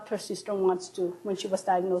that's what her sister wants to when she was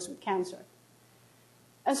diagnosed with cancer.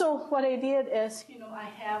 And so what I did is, I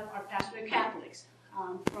have our pastor Catholics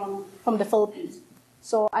from the Philippines.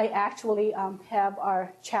 So I actually have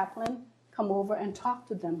our chaplain come over and talk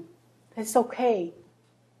to them. It's okay,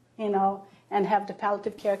 and have the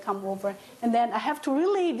palliative care come over. And then I have to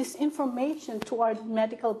relay this information to our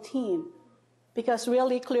medical team, because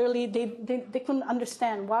really clearly they couldn't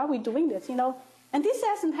understand why are we doing this, And this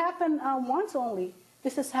hasn't happened once only.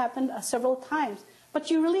 This has happened several times. But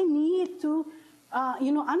you really need to,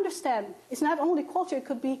 understand. It's not only culture, it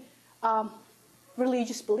could be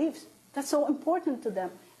religious beliefs. That's so important to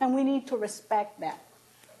them, and we need to respect that.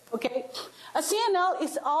 Okay? A CNL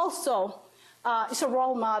is also is a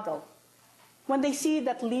role model. When they see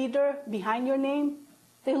that leader behind your name,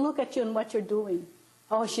 they look at you and what you're doing.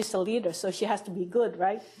 Oh, she's a leader, so she has to be good,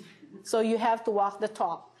 right? So you have to walk the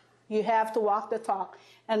talk. You have to walk the talk.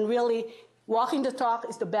 And really, walking the talk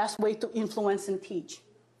is the best way to influence and teach.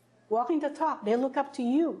 Walking the talk, they look up to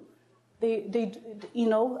you. They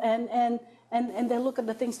and they look at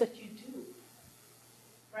the things that you do,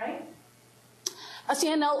 right? A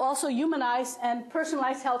CNL also humanized and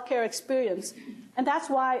personalized healthcare experience. And that's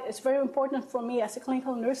why it's very important for me as a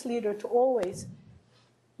clinical nurse leader to always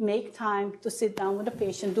make time to sit down with the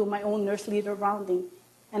patient, do my own nurse leader rounding,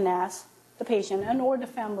 and ask the patient and or the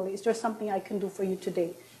family, is there something I can do for you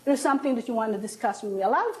today? There's something that you want to discuss with me. A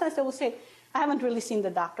lot of times they will say, I haven't really seen the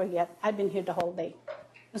doctor yet. I've been here the whole day.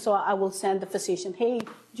 And so I will send the physician, hey,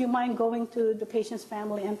 do you mind going to the patient's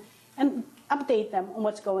family and update them on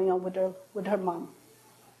what's going on with her mom.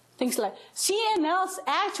 Things like CNLs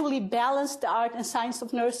actually balance the art and science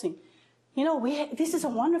of nursing. You know, this is a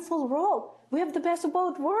wonderful role. We have the best of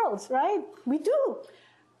both worlds, right? We do.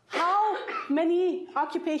 How many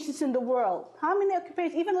occupations in the world? How many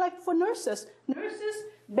occupations, even like for nurses? Nurses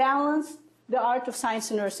balance the art of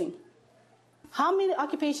science and nursing. How many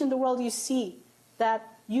occupations in the world you see that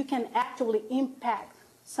you can actually impact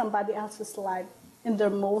somebody else's life in their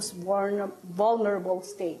most vulnerable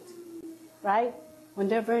state, right? When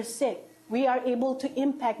they're very sick, we are able to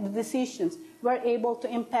impact the decisions. We're able to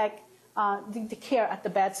impact the care at the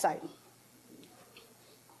bedside.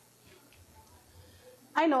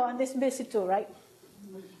 I know, this is busy too, right?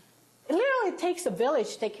 It literally takes a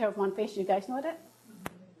village to take care of one patient. You guys know that?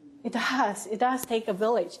 It does. It does take a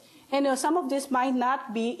village. And some of this might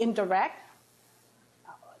not be indirect.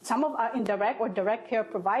 Some of are indirect or direct care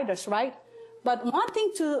providers, right? But one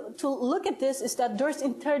thing to look at this is that there's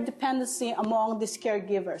interdependency among these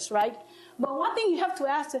caregivers, right? But one thing you have to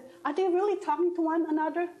ask is, are they really talking to one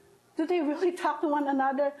another? Do they really talk to one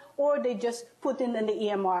another? Or they just put in the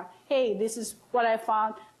EMR, hey, this is what I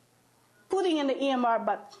found. Putting in the EMR,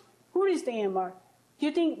 but who reads the EMR? Do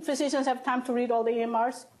you think physicians have time to read all the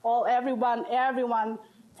EMRs? Everyone,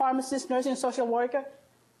 pharmacist, nursing, social worker,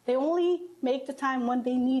 they only make the time when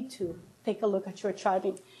they need to take a look at your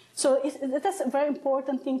charting. So that's a very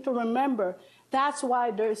important thing to remember. That's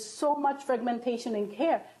why there's so much fragmentation in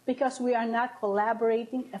care, because we are not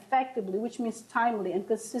collaborating effectively, which means timely and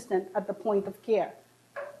consistent at the point of care,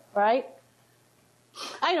 right?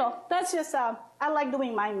 I know, that's just, I like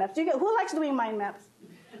doing mind maps. Who likes doing mind maps?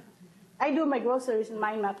 I do my groceries in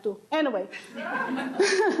mind map too. Anyway.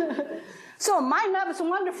 So mind map is a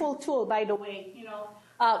wonderful tool, by the way. You know,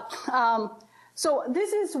 so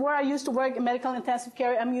this is where I used to work in medical intensive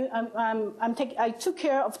care. I took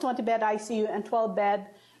care of 20-bed ICU and 12-bed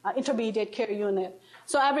intermediate care unit.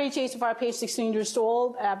 So average age of our patient 16 years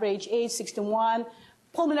old, average age 61.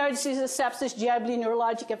 Pulmonary diseases, sepsis, GI bleeding,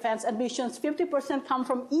 neurologic events, admissions, 50% come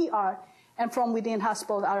from ER and from within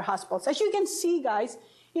hospitals, our hospitals. As you can see, guys,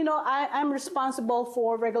 you know, I'm responsible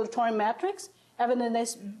for regulatory metrics,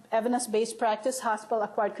 evidence-based practice,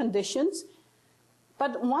 hospital-acquired conditions.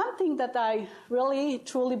 But one thing that I really,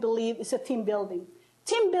 truly believe is a team building.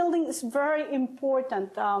 Team building is very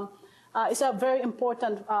important. It's a very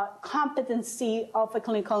important competency of a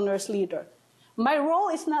clinical nurse leader. My role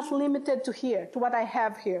is not limited to what I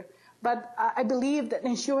have here. But I believe that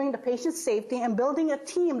ensuring the patient's safety and building a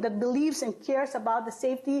team that believes and cares about the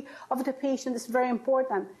safety of the patient is very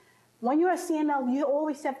important. When you're a CNL, you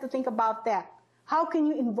always have to think about that. How can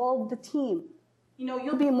you involve the team? You know,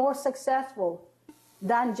 you'll be more successful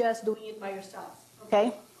than just doing it by yourself,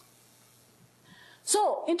 okay?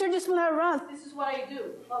 So, interdisciplinary runs, this is what I do,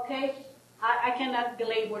 okay? I cannot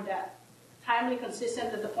belabor that. Timely,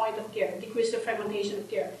 consistent at the point of care, decrease the fragmentation of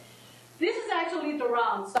care. This is actually the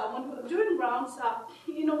rounds. During rounds,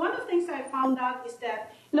 you know, one of the things I found out is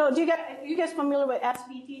that, you know, you guys familiar with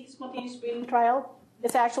SBT, spontaneous breathing trial?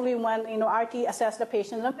 It's actually when, you know, RT assess the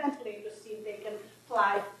patient and ventilate to see if they can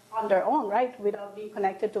fly on their own, right, without being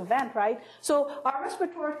connected to vent, right? So our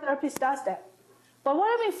respiratory therapist does that. But what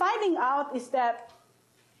I've been finding out is that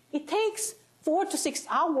it takes 4 to 6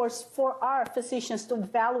 hours for our physicians to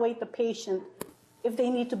evaluate the patient if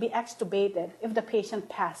they need to be extubated, if the patient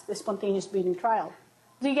passed the spontaneous breathing trial.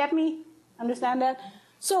 Do you get me? Understand that?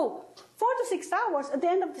 So 4 to 6 hours, at the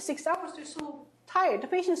end of the 6 hours, they're so tired. The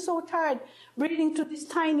patient is so tired breathing through this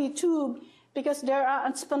tiny tube because they're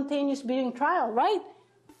on spontaneous breathing trial, right?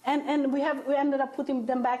 And we ended up putting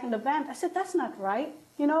them back in the vent. I said, that's not right.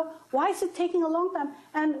 You know, why is it taking a long time?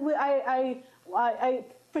 And I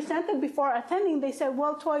presented before attending. They said,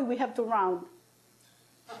 well, Toy, we have to round.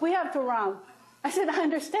 We have to round. I said, I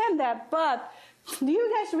understand that, but do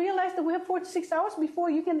you guys realize that we have 4 to 6 hours before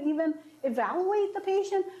you can even evaluate the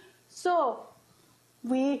patient? So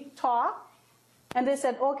we talked, and they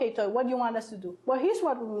said, okay, Toy, what do you want us to do? Well, here's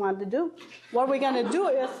what we want to do. What we're going to do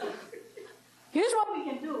is, here's what we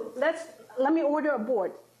can do. Let me order a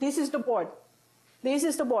board. This is the board. This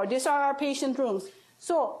is the board. These are our patient rooms.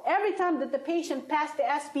 So every time that the patient passed the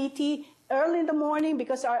SBT early in the morning,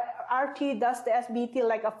 because our RT does the SBT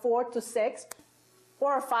like a 4 to 6,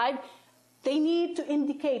 4 or 5, they need to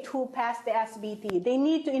indicate who passed the SBT. They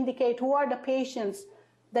need to indicate who are the patients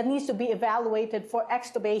that needs to be evaluated for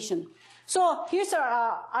extubation. So here's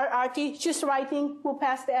our RT. She's writing who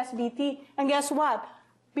passed the SBT. And guess what?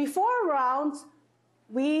 Before rounds,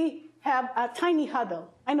 we have a tiny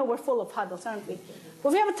huddle. I know we're full of huddles, aren't we?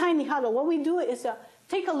 But we have a tiny huddle. What we do is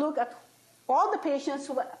take a look at all the patients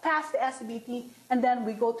who pass the SBT, and then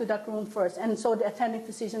we go to that room first. And so the attending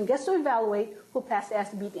physician gets to evaluate who passed the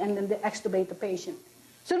SBT, and then they extubate the patient.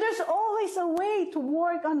 So there's always a way to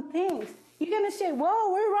work on things. You're going to say,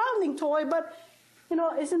 well, we're rounding, Toy, but,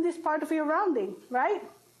 isn't this part of your rounding, right?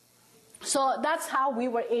 So that's how we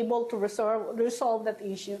were able to resolve that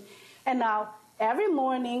issue. And now, every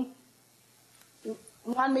morning, we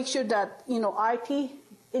want to make sure that, RT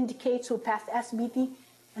indicates who passed SBT,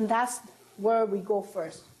 and that's where we go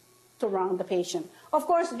first to round the patient. Of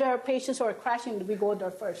course, there are patients who are crashing, we go there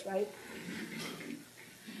first, right?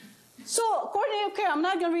 So, coordinated care, I'm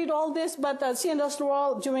not going to read all this, but the CNL's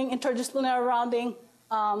role during interdisciplinary rounding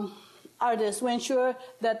are this, to ensure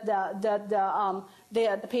that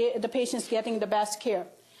the patient's getting the best care.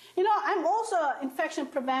 I'm also an infection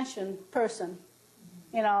prevention person.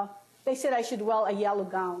 They said I should wear a yellow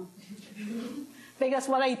gown. Because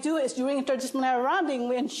what I do is during interdisciplinary rounding,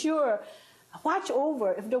 we watch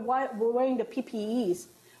over if they're wearing the PPEs.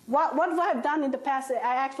 What I've done in the past,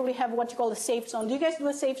 I actually have what you call a safe zone. Do you guys do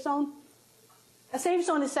a safe zone? A safe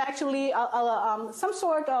zone is actually some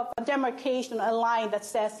sort of a demarcation, a line that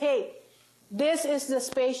says, hey, this is the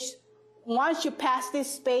space. Once you pass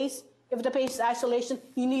this space, if the patient's isolation,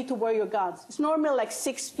 you need to wear your gowns. It's normally like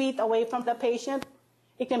 6 feet away from the patient.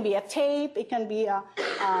 It can be a tape, it can be a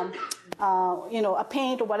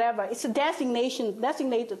paint or whatever. It's a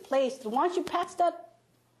designated place. Once you pass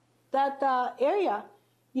that area,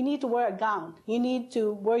 you need to wear a gown. You need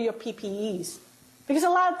to wear your PPEs. Because a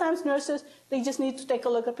lot of times nurses, they just need to take a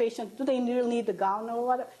look at the patient. Do they really need the gown or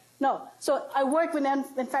whatever? No. So I work with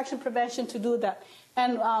infection prevention to do that.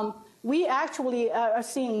 And we actually are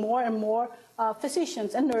seeing more and more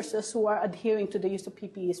physicians and nurses who are adhering to the use of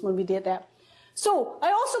PPEs when we did that. So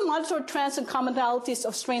I also monitor trends and commonalities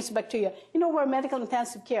of strains of bacteria. We're medical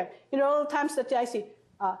intensive care. All the times that I see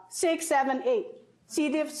 6, 7, 8, C.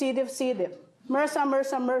 diff, C. diff, C. diff, MRSA,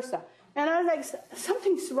 MRSA, MRSA. And I was like,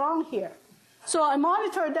 something's wrong here. So I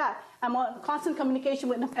monitor that. I'm on constant communication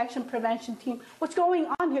with the infection prevention team. What's going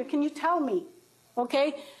on here? Can you tell me?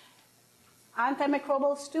 Okay?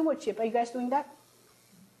 Antimicrobial stewardship. Are you guys doing that?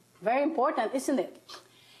 Very important, isn't it?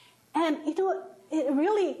 And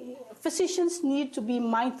physicians need to be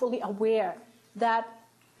mindfully aware that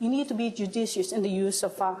you need to be judicious in the use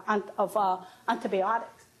of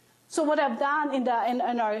antibiotics. So what I've done in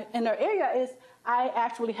our area is I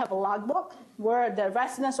actually have a logbook where the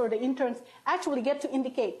residents or the interns actually get to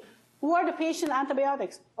indicate who are the patient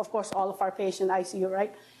antibiotics. Of course, all of our patient ICU,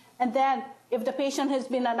 right? And then if the patient has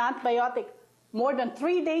been on antibiotic more than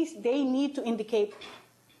 3 days, they need to indicate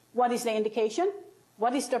what is the indication,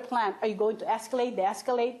 what is their plan. Are you going to escalate,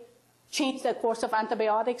 de-escalate, change the course of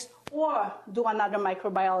antibiotics, or do another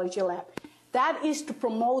microbiology lab? That is to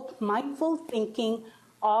promote mindful thinking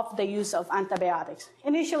of the use of antibiotics.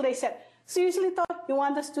 Initially, they said, seriously, Todd, you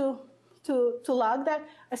want us to log that?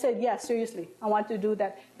 I said, yes, seriously, I want to do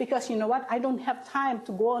that. Because you know what? I don't have time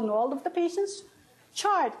to go on all of the patients'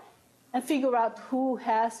 chart and figure out who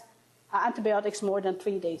has antibiotics more than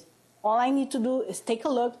 3 days. All I need to do is take a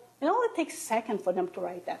look. It only takes a second for them to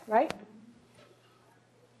write that, right?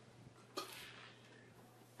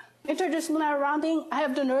 Interdisciplinary rounding, I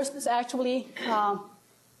have the nurses actually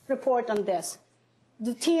report on this.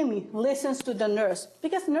 The team listens to the nurse.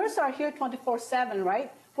 Because nurses are here 24/7,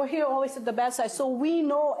 right? We're here always at the bedside, so we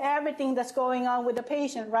know everything that's going on with the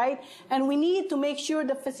patient, right? And we need to make sure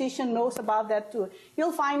the physician knows about that too.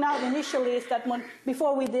 You'll find out initially is that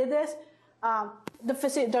before we did this,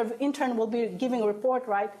 the intern will be giving a report,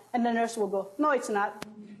 right? And the nurse will go, no, it's not.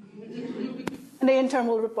 And the intern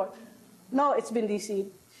will report, no, it's been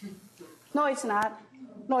deceived. No, it's not.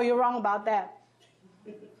 No, you're wrong about that.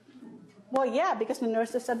 Well, yeah, because the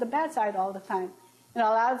nurse is at the bedside all the time. And a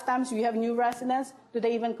lot of times you have new residents, do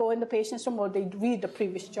they even go in the patient's room or they read the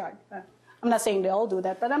previous chart? I'm not saying they all do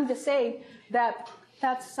that, but I'm just saying that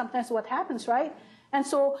that's sometimes what happens, right? And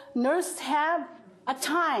so nurses have a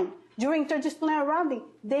time during interdisciplinary rounding.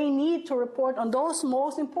 They need to report on those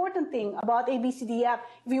most important things about ABCDF.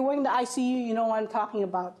 If you were in the ICU, you know what I'm talking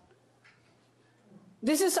about.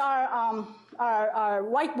 This is our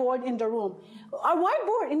whiteboard in the room. Our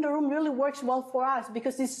whiteboard in the room really works well for us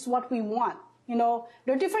because this is what we want.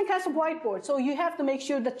 There are different kinds of whiteboards, so you have to make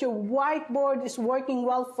sure that your whiteboard is working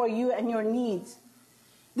well for you and your needs.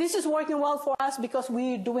 This is working well for us because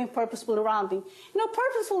we're doing purposeful rounding.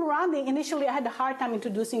 Purposeful rounding, initially I had a hard time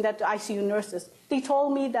introducing that to ICU nurses. They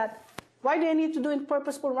told me that, why do I need to do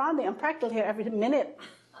purposeful rounding? I'm practically here every minute.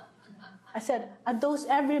 I said, at those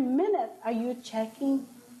every minute, are you checking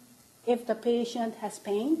if the patient has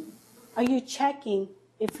pain? Are you checking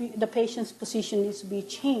if the patient's position needs to be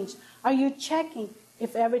changed? Are you checking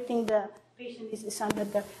if everything the patient is under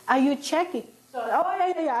there? Are you checking? So,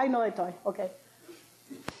 oh, yeah, I know it, Toy. Okay.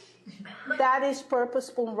 That is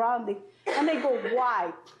purposeful rounding. And they go,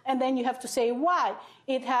 why? And then you have to say why.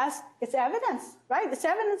 It's evidence, right? It's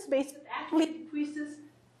evidence-based. It actually decreases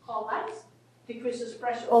colitis, decreases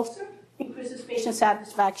pressure ulcer, increases patient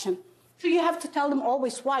satisfaction. So you have to tell them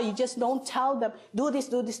always why. You just don't tell them, do this,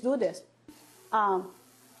 do this, do this.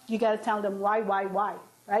 You got to tell them why,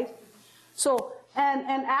 right? So,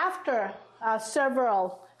 and after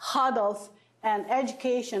several huddles and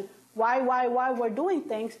education, why we're doing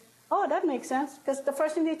things, oh, that makes sense, because the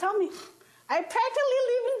first thing they tell me, I practically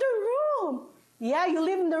live in the room. Yeah, you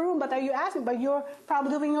live in the room, but are you asking? But you're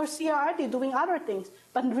probably doing your CRT, doing other things,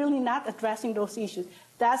 but really not addressing those issues.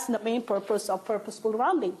 That's the main purpose of purposeful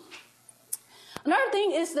rounding. Another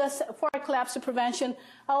thing is for collapse prevention,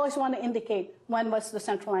 I always want to indicate when was the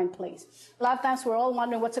central line placed. A lot of times we're all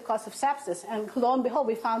wondering what's the cause of sepsis, and lo and behold,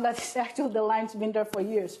 we found that it's actually the line's been there for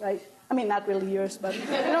years, right? I mean, not really years, but you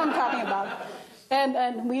know what I'm talking about.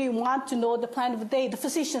 And we want to know the plan of the day. The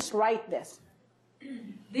physicians write this.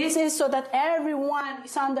 This is so that everyone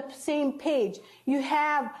is on the same page. You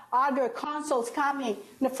have other consults coming,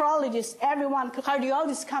 nephrologists, everyone,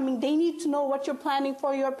 cardiologists coming. They need to know what you're planning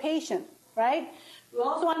for your patient, right? We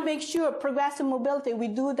also want to make sure progressive mobility, we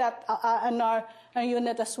do that in our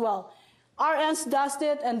unit as well. RNs does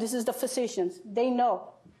it, and this is the physicians. They know.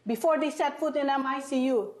 Before they set foot in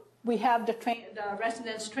MICU, we have the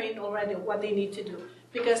residents trained already what they need to do,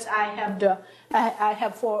 because I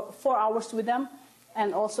have 4 hours with them,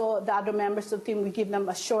 and also the other members of the team, we give them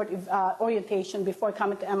a short orientation before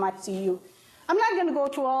coming to MICU. I'm not going to go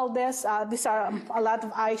through all this. These are a lot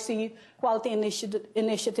of ICU quality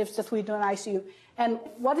initiatives that we do in ICU. And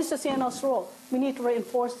what is the CNL's role? We need to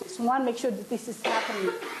reinforce this. We want to make sure that this is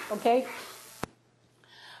happening, okay?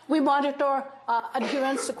 We monitor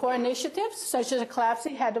adherence to core initiatives, such as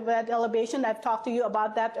collapsing, head of bed elevation. I've talked to you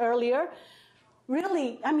about that earlier.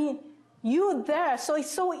 Really, I mean, you there, so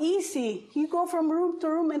it's so easy. You go from room to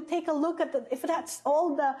room and take a look at if that's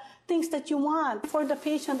all the things that you want for the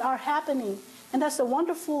patient are happening. And that's a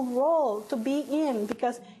wonderful role to be in,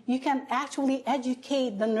 because you can actually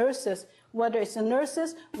educate the nurses, whether it's the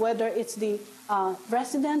nurses, whether it's the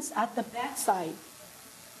residents at the bedside.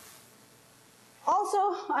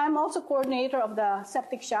 Also, I'm also coordinator of the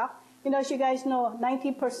septic shock. You know, as you guys know,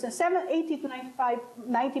 80 to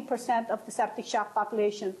 90% of the septic shock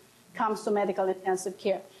population comes to medical intensive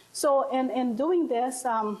care. So in doing this,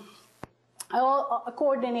 I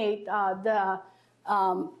coordinate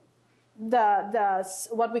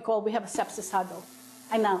what we call, we have a sepsis huddle.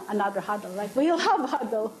 I know, another huddle, right? We love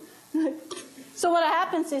huddle. So what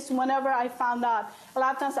happens is, whenever I found out, a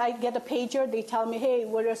lot of times I get a pager, they tell me, hey,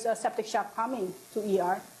 there's a septic shock coming to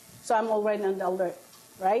ER. So I'm already on the alert,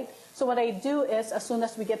 right? So what I do is, as soon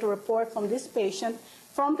as we get a report from this patient,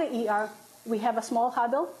 from the ER, we have a small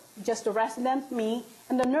huddle, just the resident, me,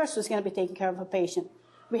 and the nurse who's going to be taking care of a patient.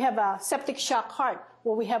 We have a septic shock cart,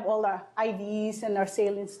 where we have all our IVs and our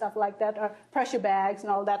saline stuff like that, our pressure bags and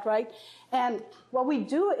all that, right? And what we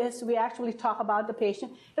do is we actually talk about the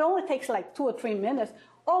patient. It only takes like 2 or 3 minutes.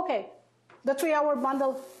 Okay, the 3-hour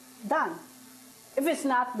bundle, done. If it's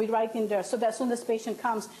not, we write in there. So that as soon as the patient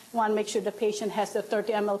comes, we want to make sure the patient has the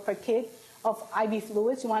 30 ml per kg of IV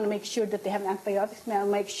fluids. You want to make sure that they have antibiotics. You want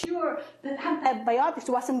to make sure that antibiotics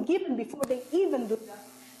wasn't given before they even do the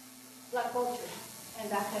blood culture. And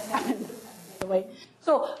that has happened, by the way.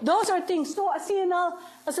 So those are things. So as a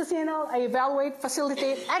CNL, I evaluate,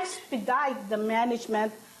 facilitate, expedite the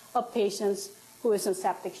management of patients who is in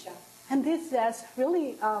septic shock. And this has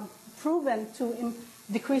really proven to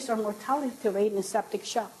decrease our mortality rate in septic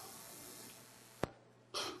shock.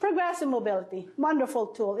 Progressive mobility, wonderful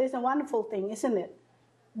tool. It's a wonderful thing, isn't it?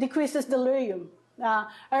 Decreases delirium. I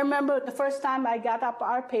remember the first time I got up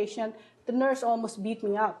our patient, the nurse almost beat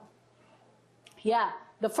me up. Yeah,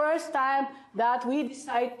 the first time that we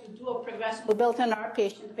decided to do a progressive mobility on our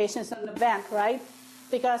patient, the patient's on the vent, right?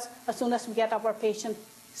 Because as soon as we get up our patient,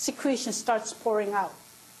 secretion starts pouring out.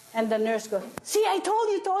 And the nurse goes, see, I told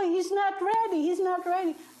you, Toy, he's not ready, he's not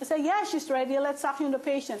ready. I said, yeah, she's ready, let's suction the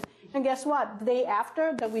patient. And guess what? The day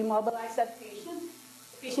after that we mobilized that patient,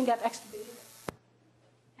 the patient got extubated.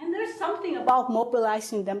 And there's something about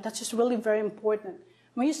mobilizing them that's just really very important.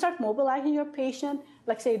 When you start mobilizing your patient,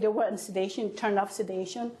 like say they were in sedation, turn off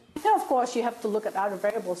sedation, then of course you have to look at other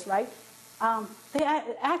variables, right? They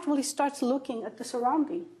actually start looking at the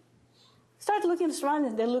surrounding. Start looking at the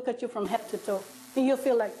surroundings, they look at you from head to toe. And you'll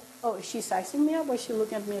feel like, oh, is she sizing me up or is she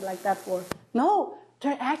looking at me like that for? No,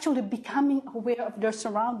 they're actually becoming aware of their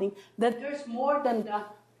surrounding, that there's more than the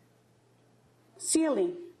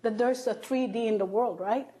ceiling, that there's a 3D in the world,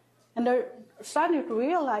 right? And they're starting to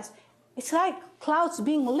realize it's like clouds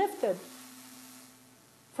being lifted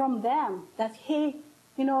from them, that, hey,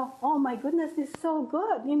 oh my goodness, this is so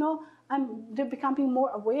good, they're becoming more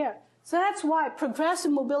aware. So that's why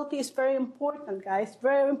progressive mobility is very important, guys,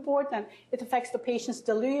 very important. It affects the patient's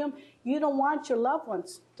delirium. You don't want your loved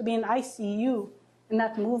ones to be in ICU and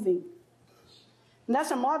not moving. And that's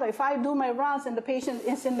a motto. If I do my rounds and the patient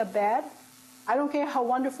is in the bed, I don't care how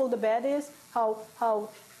wonderful the bed is, how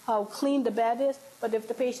clean the bed is, but if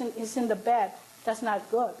the patient is in the bed, that's not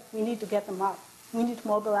good. We need to get them up. We need to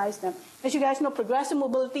mobilize them. As you guys know, progressive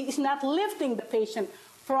mobility is not lifting the patient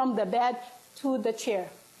from the bed to the chair.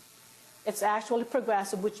 It's actually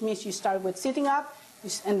progressive, which means you start with sitting up,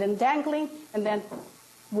 and then dangling, and then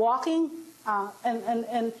walking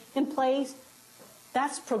and in place.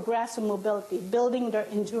 That's progressive mobility, building their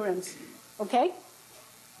endurance, okay?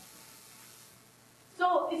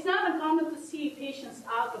 So it's not uncommon to see patients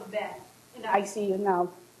out of bed in the ICU now.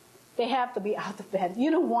 They have to be out of bed.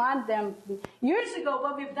 You don't want them to be. Years ago,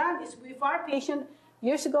 what we've done is with our patient,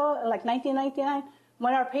 years ago, like 1999,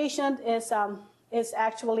 when our patient is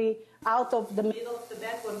actually out of the middle of the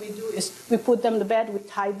bed, what we do is we put them to bed, we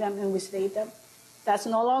tie them, and we sedate them. That's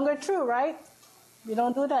no longer true, right? We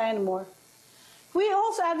don't do that anymore. We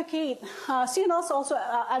also advocate, CNLs also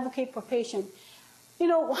advocate for patients. There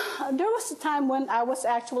was a time when I was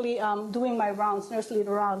actually doing my rounds, nurse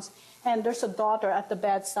leader rounds, and there's a daughter at the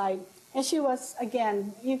bedside. And she was,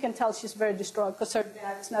 again, you can tell she's very distraught because her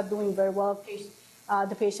dad is not doing very well.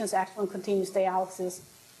 The patient's actually on continuous dialysis.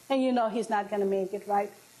 And he's not going to make it,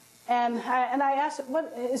 right? And I asked,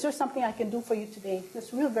 is there something I can do for you today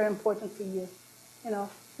that's really very important for you? That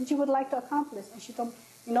you would like to accomplish? And she told me,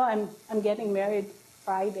 I'm getting married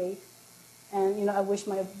Friday. And, I wish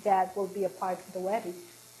my dad will be a part of the wedding.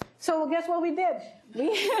 So guess what we did?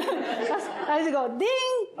 I had to go,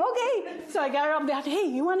 ding, okay. So I got her up there, hey,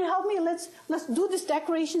 you want to help me? Let's do these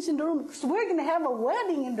decorations in the room because we're going to have a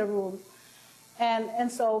wedding in the room.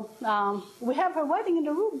 And so we have her wedding in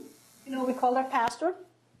the room. We called our pastor.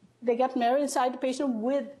 They got married inside the patient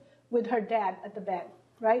with her dad at the bed,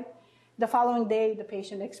 right? The following day, the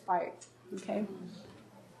patient expired, okay?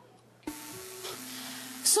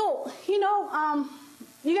 So, you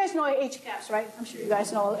guys know HCAPs, right? I'm sure you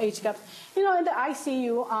guys know HCAPs. In the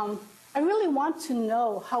ICU, I really want to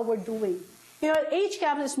know how we're doing.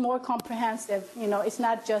 HCAPs is more comprehensive. It's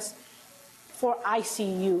not just for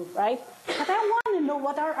ICU, right? But I want to know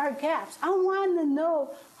what are our gaps. I want to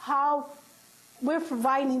know how we're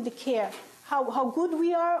providing the care, how good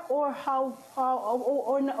we are, or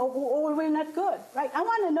or we're not good, right? I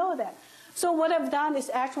want to know that. So what I've done is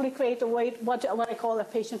actually create what I call a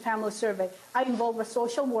patient family survey. I involve a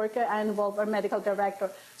social worker, I involve our medical director.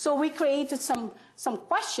 So we created some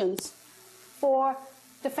questions for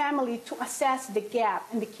the family to assess the gap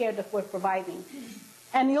in the care that we're providing.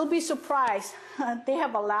 And you'll be surprised, they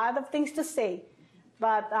have a lot of things to say,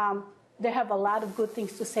 but they have a lot of good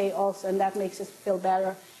things to say also, and that makes us feel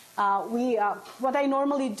better. What I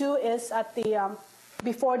normally do is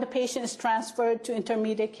before the patient is transferred to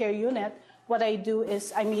intermediate care unit, what I do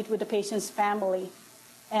is I meet with the patient's family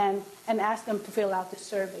and ask them to fill out the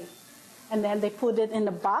survey. And then they put it in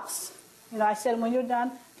the box. I said, when you're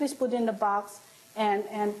done, please put it in the box.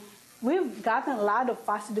 And we've gotten a lot of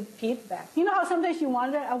positive feedback. How sometimes you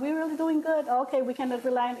wonder, are we really doing good? Okay, we cannot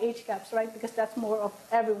rely on HCAPs, right? Because that's more of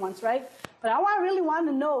everyone's, right? But I really want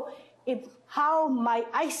to know how my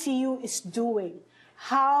ICU is doing,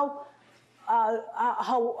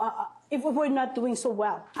 if we're not doing so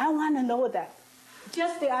well. I want to know that.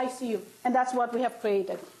 Just the ICU. And that's what we have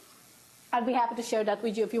created. I'd be happy to share that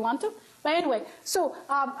with you if you want to. But anyway, so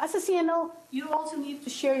as a CNO, you also need to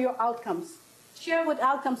share your outcomes. Share with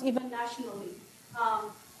outcomes even nationally.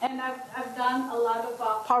 And I've done a lot of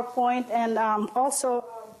PowerPoint and also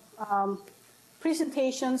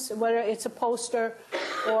presentations, whether it's a poster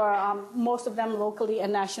or most of them locally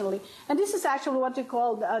and nationally. And this is actually what we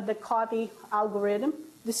call the COTI algorithm.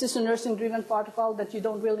 This is a nursing-driven protocol that you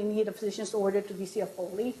don't really need a physician's order to DC a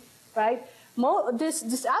Foley, right?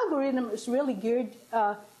 This algorithm is really geared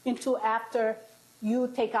into after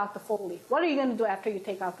you take out the Foley. What are you going to do after you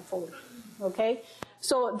take out the Foley, okay?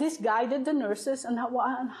 So this guided the nurses on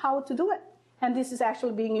how to do it. And this is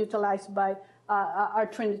actually being utilized by our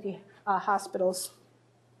Trinity hospitals.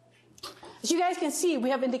 As you guys can see,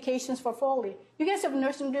 we have indications for Foley. You guys have a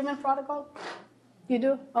nursing-driven protocol? You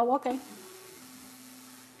do? Oh, okay.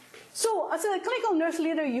 So as a clinical nurse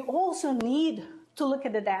leader, you also need to look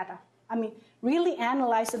at the data. I mean, really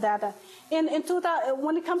analyze the data.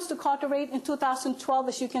 When it comes to COTA rate, in 2012,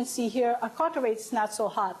 as you can see here, our COTA rate is not so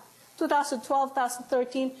hot. 2012,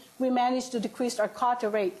 2013, we managed to decrease our COTA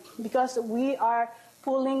rate because we are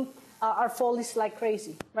pulling our Foleys like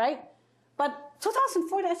crazy, right? But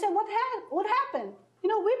 2014, I said, what happened? You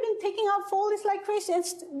know, we've been taking out Foleys like crazy, and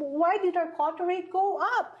why did our COTA rate go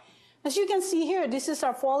up? As you can see here, this is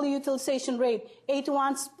our Foley utilization rate,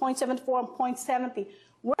 81.74 and 0.70.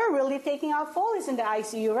 We're really taking out Foleys in the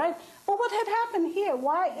ICU, right? But what had happened here?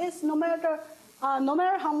 Why is no matter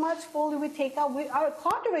how much Foley we take out, our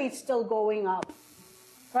COTA rate is still going up,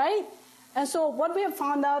 right? And so what we have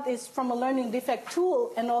found out is from a learning defect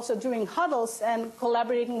tool and also during huddles and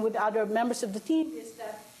collaborating with other members of the team is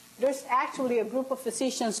that there's actually a group of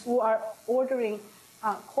physicians who are ordering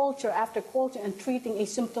culture after culture and treating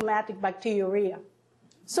asymptomatic bacteriuria.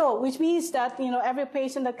 So, which means that, you know, every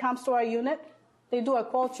patient that comes to our unit, they do a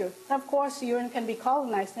culture. And of course, urine can be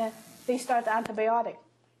colonized, and they start antibiotic,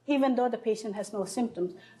 even though the patient has no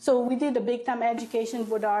symptoms. So we did a big-time education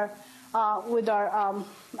with our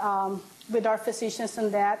physicians on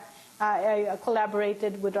that. I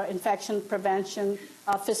collaborated with our infection prevention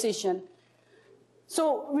physician.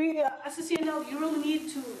 So we, as a CNL, you really need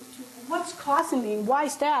to what's causing it? Why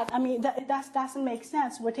is that? I mean, that doesn't make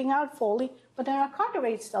sense. We're taking out Foley, but then our COTA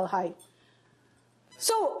rate is still high.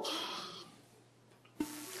 So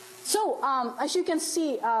as you can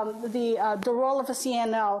see, the role of a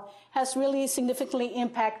CNL has really significantly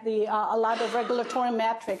impacted a lot of regulatory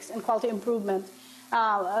metrics and quality improvement.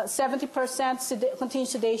 70% continued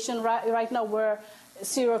sedation. Right now, we're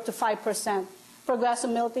 0 to 5%.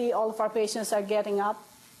 Progressibility, all of our patients are getting up,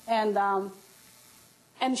 and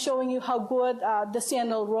showing you how good the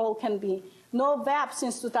CNL role can be. No VAP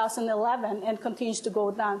since 2011 and continues to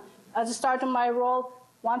go down. At the start of my role,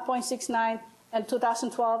 1.69, and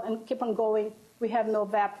 2012, and keep on going, we have no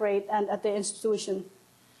VAP rate and at the institution.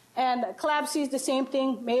 And CLABSI is the same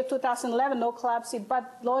thing. May of 2011, no CLABSI,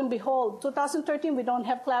 but lo and behold, 2013, we don't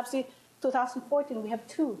have CLABSI. 2014, we have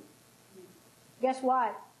 2. Guess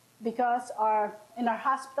why? Because in our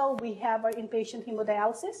hospital, we have our inpatient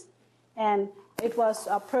hemodialysis, and it was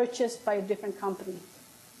purchased by a different company.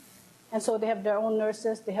 And so they have their own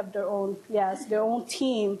nurses, they have their own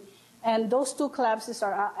team, and those 2 CLABSIs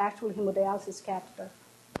are actually hemodialysis catheter.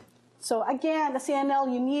 So again, the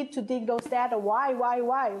CNL, you need to dig those data. Why,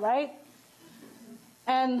 right?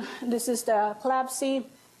 And this is the CLABSI.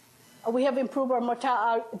 We have improved our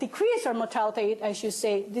mortality, decreased our mortality rate, I should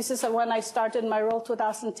say. This is when I started my role,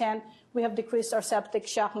 2010. We have decreased our septic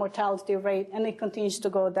shock mortality rate, and it continues to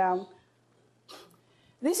go down.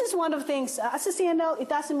 This is one of the things, as a CNL, it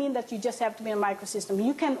doesn't mean that you just have to be in a microsystem.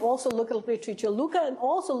 You can also look at literature, look at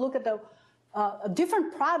the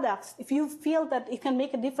different products. If you feel that it can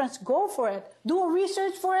make a difference, go for it. Do a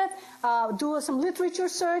research for it, do some literature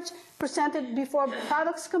search, present it before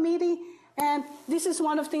products committee. And this is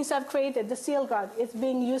one of the things I've created, the Seal Guard. It's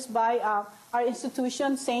being used by our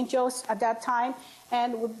institution, St. Joe's, at that time.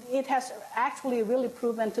 And it has actually really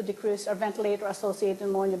proven to decrease our ventilator-associated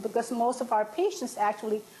pneumonia because most of our patients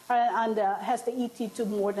actually has the ET to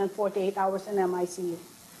more than 48 hours in MICU.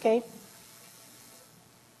 Okay?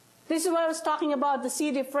 This is what I was talking about, the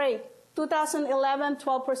C. diff rate. 2011,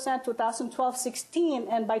 12%, 2012, 16%,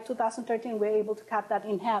 and by 2013, we were able to cut that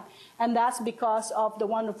in half. And that's because of the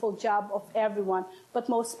wonderful job of everyone, but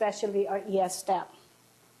most especially our ES staff.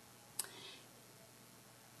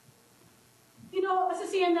 You know, as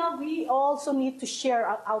a CNL, we also need to share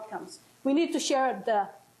our outcomes. We need to share the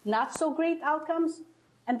not so great outcomes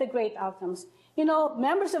and the great outcomes. You know,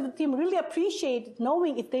 members of the team really appreciate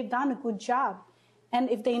knowing if they've done a good job, and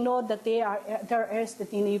if they know that there are areas that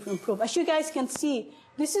they need to improve. As you guys can see,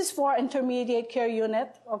 this is for intermediate care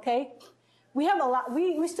unit, okay? We have a lot,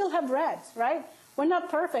 we still have reds, right? We're not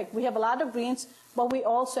perfect. We have a lot of greens, but we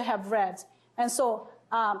also have reds. And so,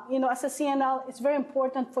 you know, as a CNL, it's very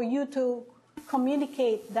important for you to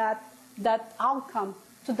communicate that outcome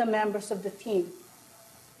to the members of the team.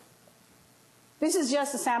 This is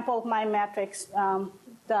just a sample of my metrics,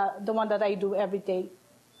 the one that I do every day.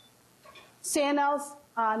 CNLs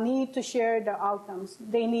need to share their outcomes.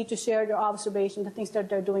 They need to share their observations, the things that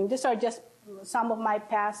they're doing. These are just some of my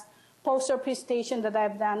past poster presentations that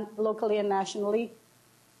I've done locally and nationally.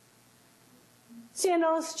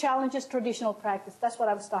 CNLs challenges traditional practice. That's what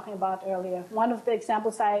I was talking about earlier. One of the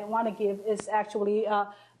examples I want to give is actually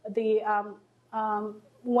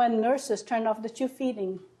when nurses turn off the tube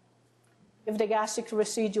feeding. If the gastric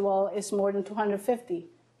residual is more than 250,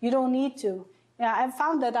 you don't need to. Yeah, I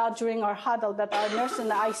found that out during our huddle that our nurse in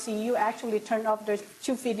the ICU actually turn off their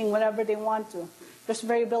tube feeding whenever they want to. There's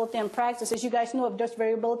variability in practice. As you guys know, if there's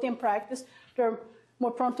variability in practice, they're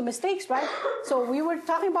more prone to mistakes, right? So we were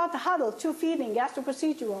talking about the huddle, tube feeding,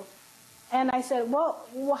 gastroprocedural. And I said, well,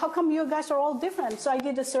 how come you guys are all different? So I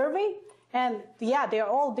did a survey, and yeah, they're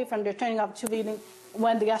all different. They're turning up tube feeding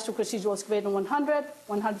when the gastroprocedural is greater than 100,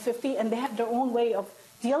 150, and they have their own way of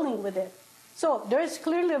dealing with it. So there is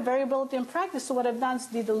clearly a variability in practice. So what I've done is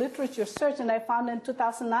did a literature search, and I found in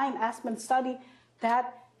 2009 Aspen study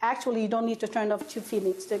that actually you don't need to turn off tube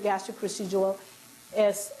feedings. The gastroprocedural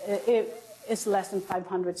is less than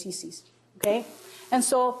 500 cc's, okay? And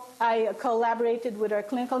so I collaborated with our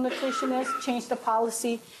clinical nutritionist, changed the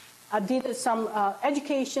policy, did some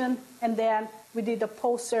education, and then we did a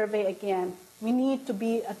post-survey again. We need to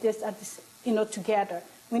be at this, together.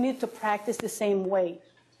 We need to practice the same way,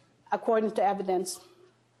 according to evidence.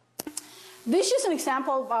 This is an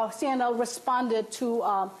example of how CNL responded to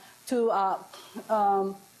a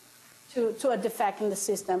defect in the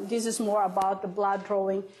system. This is more about the blood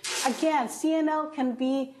drawing. Again, CNL can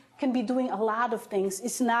be doing a lot of things.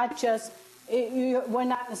 It's not just, we're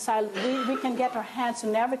not in silent. We can get our hands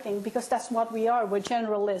on everything because that's what we are. We're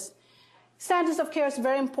generalists. Standards of care is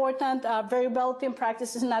very important. Variability in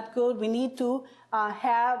practice is not good. We need to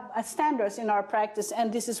have standards in our practice,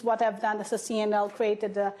 and this is what I've done as a CNL,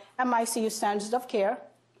 created the MICU standards of care.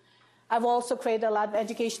 I've also created a lot of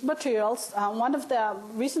education materials. One of the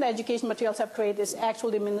recent education materials I've created is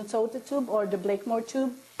actually the Minnesota tube or the Blakemore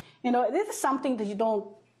tube. This is something that you don't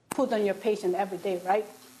put on your patient every day, right?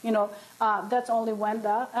 That's only when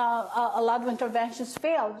a lot of interventions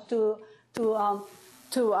fail to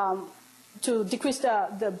decrease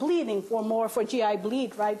the bleeding for GI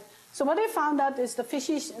bleed, right? So what I found out is the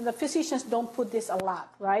physicians don't put this a lot,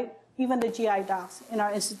 right? Even the GI docs in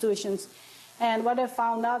our institutions. And what I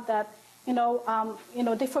found out that,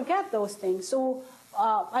 they forget those things. So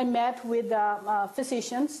I met with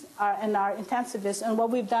physicians and our intensivists, and what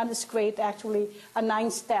we've done is create actually a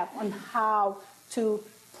 9-step on how to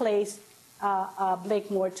place a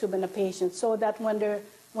Blakemore tube in a patient, so that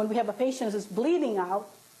when we have a patient who's bleeding out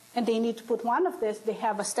and they need to put one of this, they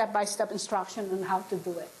have a step-by-step instruction on how to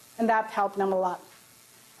do it. And that helped them a lot.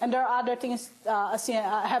 And there are other things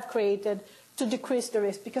I have created to decrease the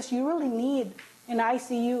risk, because you really need in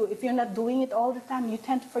ICU, if you're not doing it all the time, you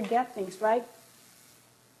tend to forget things, right?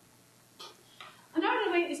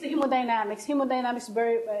 Another way is the hemodynamics. Hemodynamics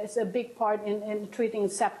is a big part in treating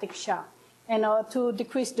septic shock. And to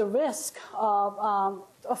decrease the risk of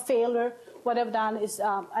failure, what I've done is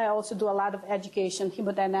I also do a lot of education,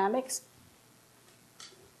 hemodynamics.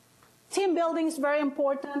 Team building is very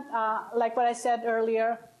important. Like what I said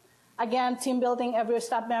earlier, again, team building, every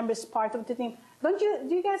staff member is part of the team. Do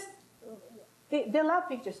you guys, they love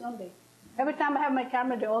pictures, don't they? Every time I have my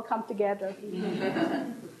camera, they all come together.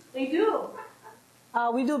 They do.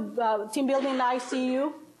 We do team building in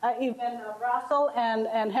ICU. Even Russell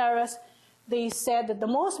and Harris, they said that the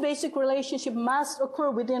most basic relationship must occur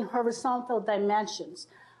within horizontal dimensions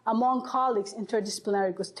among colleagues,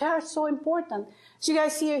 interdisciplinary, because they are so important. So you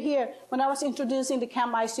guys see here, when I was introducing the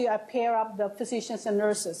CAM ICU, I pair up the physicians and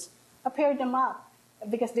nurses. I paired them up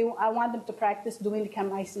because I want them to practice doing the CAM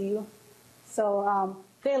ICU. So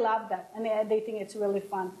they love that, and they think it's really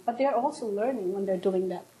fun. But they're also learning when they're doing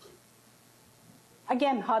that.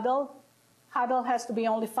 Again, huddle. Huddle has to be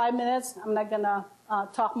only 5 minutes. I'm not going to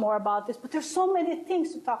talk more about this, but there's so many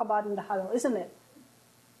things to talk about in the huddle, isn't it?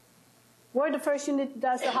 Where the first unit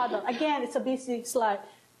does the huddle. Again, it's a busy slide.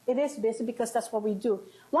 It is busy because that's what we do.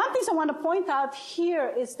 One thing I want to point out here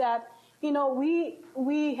is that, we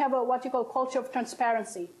have what you call culture of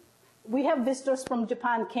transparency. We have visitors from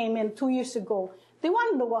Japan came in 2 years ago. They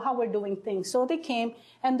want to know how we're doing things. So they came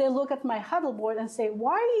and they look at my huddle board and say,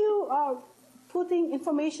 why are you putting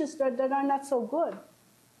information that are not so good?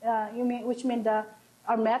 Which mean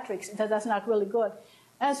our metrics, that's not really good.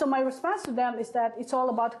 And so my response to them is that it's all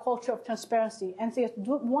about culture of transparency. And say, do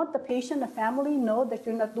you want the patient and family know that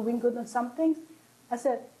you're not doing good on some things? I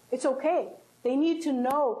said, it's okay. They need to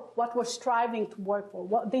know what we're striving to work for.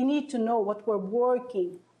 They need to know what we're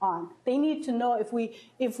working on. They need to know if we're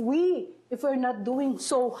not doing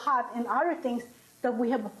so hot in other things, that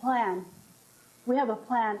we have a plan. We have a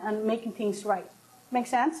plan on making things right. Make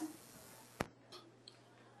sense?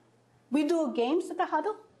 We do games at the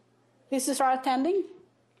huddle. This is our attending.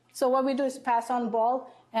 So what we do is pass on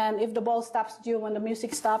ball, and if the ball stops you when the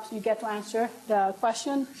music stops, you get to answer the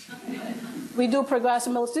question. We do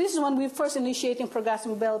progressive mobility. This is when we first initiating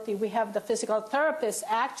progressive mobility. We have the physical therapist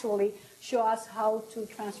actually show us how to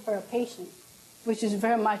transfer a patient, which is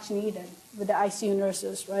very much needed with the ICU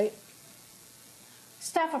nurses, right?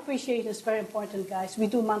 Staff appreciation is very important, guys. We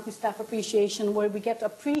do monthly staff appreciation where we get to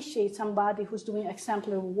appreciate somebody who's doing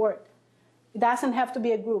exemplary work. It doesn't have to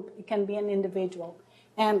be a group. It can be an individual.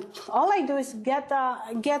 And all I do is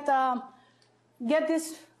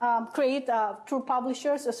create through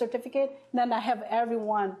publishers a certificate. Then I have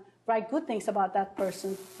everyone write good things about that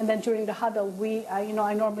person. And then during the huddle, I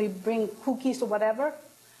normally bring cookies or whatever,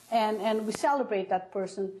 and we celebrate that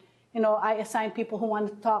person. I assign people who want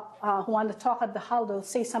to talk at the huddle,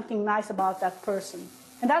 say something nice about that person.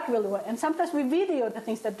 And that really works. And sometimes we video the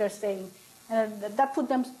things that they're saying. And that put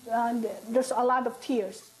them, there's a lot of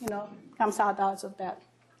tears, comes out of that.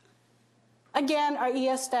 Again, our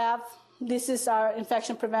ES staff, this is our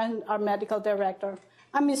infection prevention, our medical director.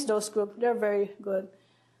 I miss those groups. They're very good.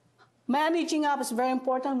 Managing up is very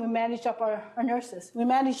important. We manage up our nurses. We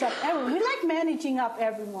manage up everyone. We like managing up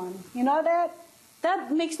everyone. You know that?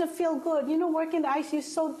 That makes them feel good. Working in the ICU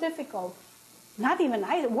is so difficult. Not even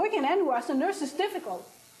working anywhere as a nurse is difficult.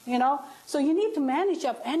 So you need to manage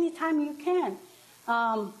up anytime you can.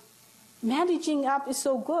 Managing up is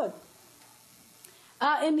so good.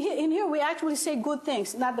 In here, we actually say good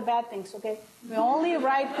things, not the bad things, okay? We only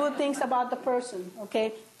write good things about the person,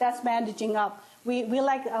 okay? That's managing up. We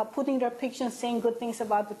like putting their picture and saying good things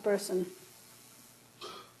about the person.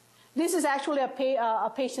 This is actually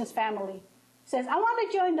a patient's family. Says, I want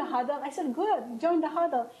to join the huddle. I said, good, join the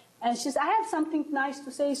huddle. And she says, I have something nice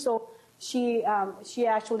to say. So she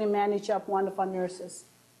actually managed up one of our nurses.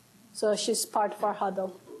 So she's part of our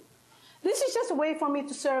huddle. This is just a way for me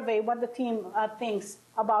to survey what the team thinks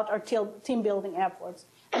about our team building efforts.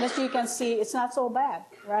 And as you can see, it's not so bad,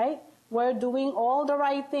 right? We're doing all the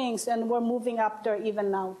right things, and we're moving up there even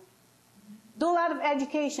now. Do a lot of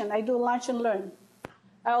education. I do lunch and learn.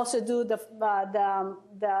 I also do the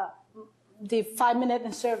 5-minute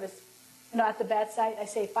in service. At the bedside, I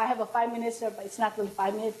say, if I have a 5-minute service, it's not really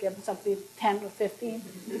 5 minutes, give them something 10 or 15,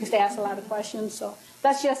 because they ask a lot of questions. So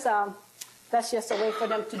that's just a way for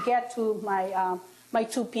them to get to my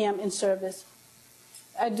 2 p.m. in service.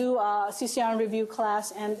 I do a CCRN review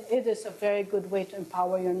class, and it is a very good way to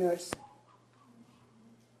empower your nurse.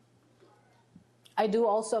 I do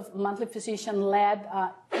also monthly physician-led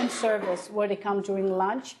in-service where they come during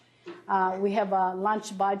lunch. We have a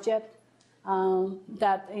lunch budget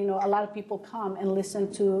that a lot of people come and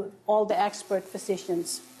listen to all the expert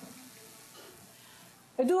physicians.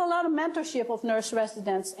 I do a lot of mentorship of nurse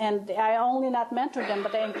residents, and I only not mentor them,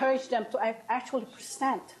 but I encourage them to actually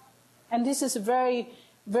present. And this is a very,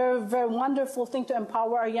 very, very wonderful thing to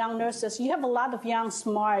empower our young nurses. You have a lot of young,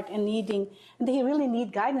 smart, and they really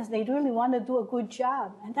need guidance. They really want to do a good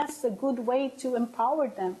job, and that's a good way to empower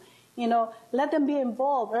them. Let them be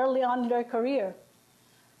involved early on in their career.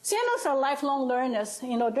 CNLs are lifelong learners.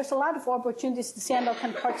 There's a lot of opportunities the CNL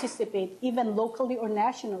can participate, even locally or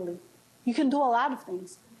nationally. You can do a lot of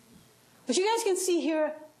things. But you guys can see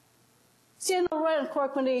here, CNL role and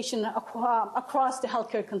coordination across the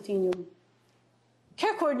healthcare continuum.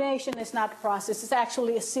 Care coordination is not a process. It's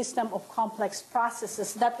actually a system of complex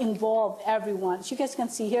processes that involve everyone. As you guys can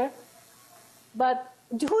see here. But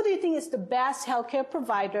who do you think is the best healthcare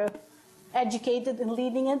provider, educated and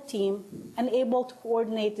leading a team, and able to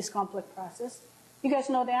coordinate this complex process? You guys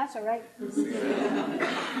know the answer, right?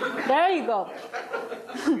 There you go.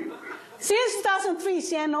 Since 2003,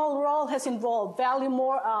 CNL role has evolved. Value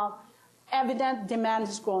more evident, demand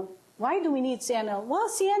has grown. Why do we need CNL? Well,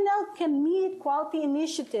 CNL can meet quality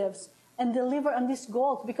initiatives and deliver on these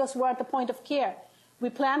goals because we're at the point of care. We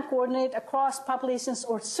plan, coordinate across populations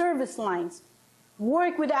or service lines,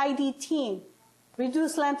 work with the ID team,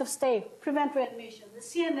 reduce length of stay, prevent readmission. The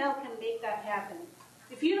CNL can make that happen.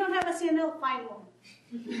 If you don't have a CNL, find one.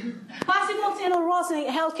 Possible CNL roles in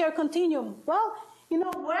the healthcare continuum. Well,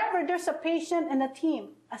 wherever there's a patient and a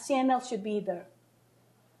team, a CNL should be there.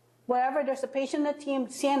 Wherever there's a patient and a team,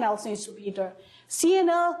 CNL needs to be there.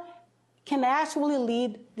 CNL can actually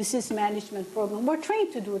lead disease management program. We're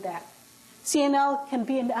trained to do that. CNL can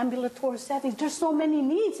be in the ambulatory setting. There's so many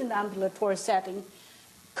needs in the ambulatory setting.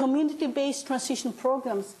 Community-based transition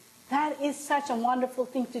programs, that is such a wonderful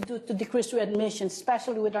thing to do to decrease readmission,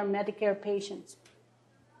 especially with our Medicare patients.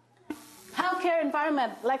 Healthcare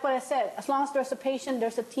environment, like what I said, as long as there's a patient,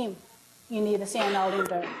 there's a team. You need a CNL in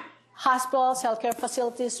there. Hospitals, healthcare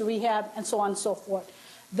facilities, rehab, and so on and so forth.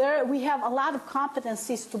 There, we have a lot of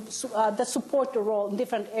competencies that support the role in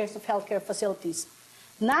different areas of healthcare facilities.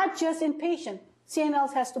 Not just inpatient.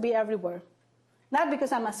 CNLs has to be everywhere. Not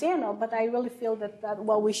because I'm a CNL, but I really feel that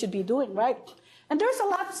what we should be doing, right? And there's a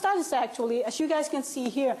lot of studies, actually, as you guys can see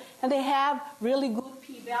here, and they have really good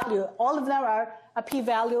p-value. All of them are a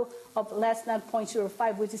p-value of less than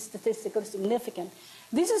 0.05, which is statistically significant.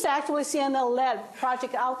 This is actually CNL-led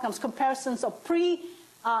project outcomes, comparisons of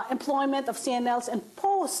pre-employment of CNLs and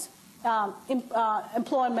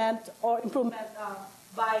post-employment or improvement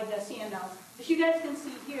by the CNL. As you guys can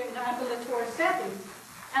see here in the ambulatory settings,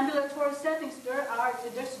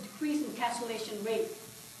 there's a decrease in cancellation rate.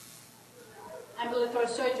 Ambulatory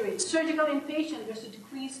surgery. Surgical inpatient, there's a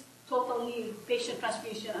decreased total knee patient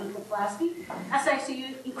transfusion angioplasty.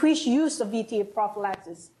 SICU, increased use of VTA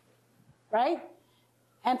prophylaxis, right?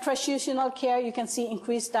 And transfusional care, you can see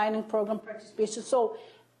increased dining program participation. So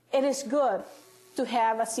it is good to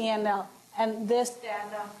have a CNL, and this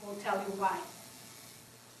data will tell you why.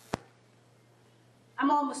 I'm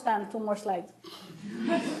almost done, 2 more slides.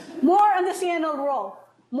 More on the CNL role.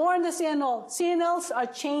 More on the CNL. CNLs are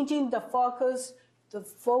changing the focus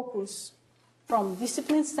from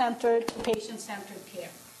discipline-centered to patient-centered care.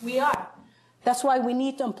 We are. That's why we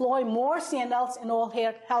need to employ more CNLs in all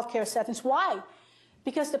healthcare settings. Why?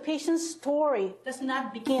 Because the patient's story does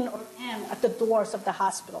not begin or end at the doors of the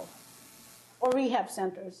hospital or rehab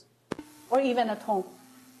centers or even at home.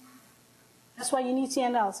 That's why you need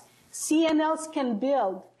CNLs. CNLs can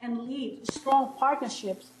build and lead strong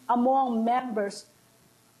partnerships among members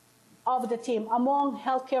of the team, among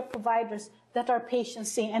healthcare providers that our patients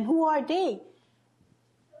see. And who are they?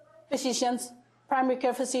 Physicians, primary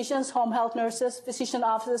care physicians, home health nurses, physician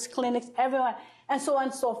offices, clinics, everyone, and so on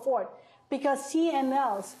and so forth. Because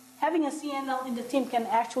CNLs, having a CNL in the team can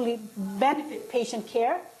actually benefit patient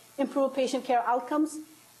care, improve patient care outcomes,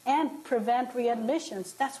 and prevent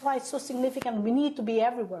readmissions. That's why it's so significant. We need to be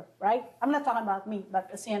everywhere, right? I'm not talking about me, but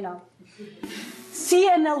the CNL.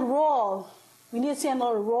 CNL role, we need a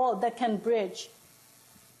CNL role that can bridge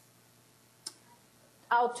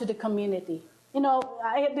out to the community. You know,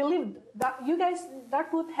 I believe that you guys,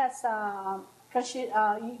 Dartmouth has,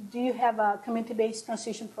 do you have a community-based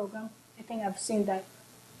transition program? I think I've seen that.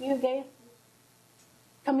 You, Gabe?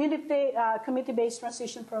 Community-based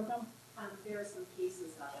transition program? There are some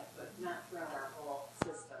pieces of it, but not throughout our whole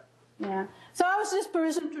system. Yeah. So I was just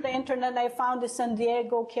perusing through the internet, and I found the San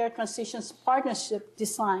Diego Care Transitions Partnership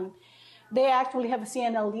Design. They actually have a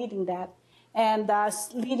CNL leading that. And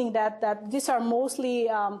these are mostly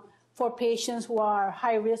for patients who are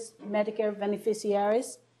high-risk Medicare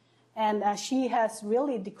beneficiaries. And she has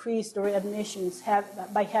really decreased the readmissions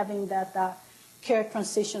by having that Care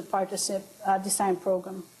Transition Partnership Design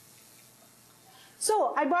Program.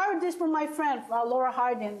 So I borrowed this from my friend, Laura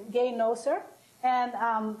Hardin. Gay knows her. And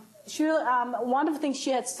one of the things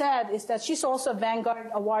she had said is that she's also a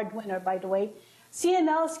Vanguard Award winner, by the way.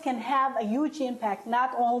 CNLs can have a huge impact,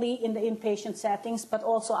 not only in the inpatient settings, but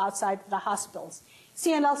also outside the hospitals.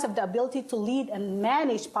 CNLs have the ability to lead and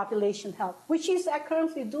manage population health, which she's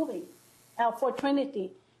currently doing for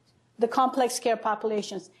Trinity, the complex care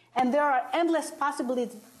populations. And there are endless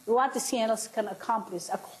possibilities what the CNLs can accomplish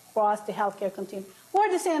across the healthcare continuum. Who are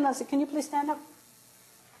the CNLs? Can you please stand up?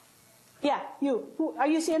 Yeah, you. Who, are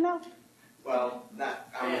you CNL? Well,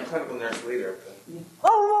 I'm a clinical nurse leader. But...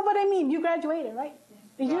 Oh, but I mean, you graduated, right?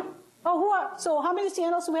 Did you? Oh, who are? So how many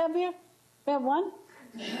CNLs do we have here? We have one?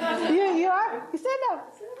 You are? You stand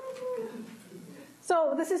up.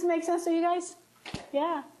 So does this make sense to you guys?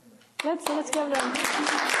 Yeah. Let's give them.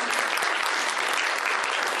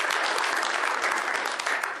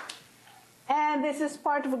 And this is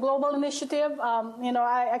part of a global initiative.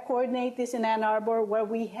 I coordinate this in Ann Arbor, where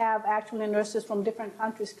we have actually nurses from different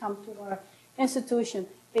countries come to our institution.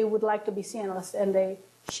 They would like to be CNLs, and they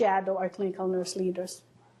shadow our clinical nurse leaders.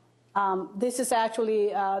 This is actually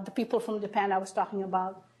the people from Japan I was talking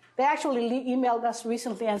about. They actually emailed us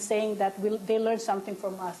recently and saying that they learned something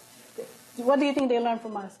from us. What do you think they learned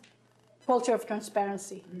from us? Culture of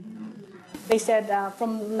transparency. They said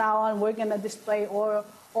from now on we're going to display all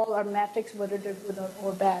our metrics, whether they're good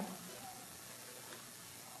or bad.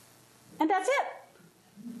 And that's it.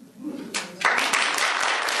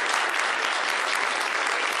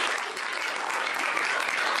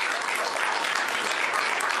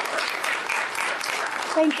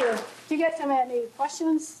 Thank you. Do you guys have any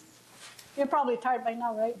questions? You're probably tired by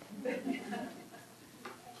now, right?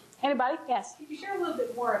 Anybody? Yes. Could you share a little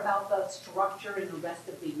bit more about the structure and the rest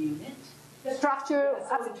of the unit? The structure.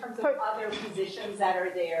 So in terms of other positions that are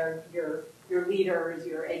there, your leaders,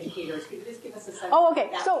 your educators, could you just give us a sense? Oh, okay.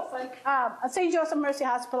 Of what that So looks like? at St. Joseph Mercy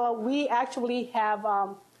Hospital, we actually have,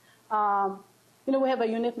 we have a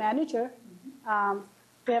unit manager.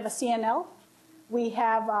 We have a CNL. We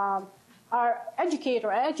have our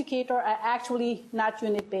educator. Our educator are actually not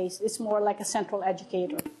unit-based. It's more like a central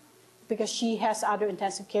educator because she has other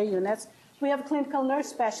intensive care units. We have a clinical nurse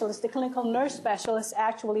specialist. The clinical nurse specialist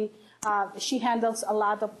actually, she handles a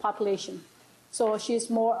lot of population. So she's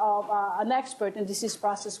more of an expert in disease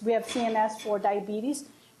process. We have CNS for diabetes.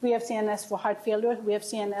 We have CNS for heart failure. We have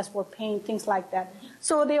CNS for pain, things like that.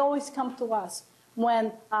 So they always come to us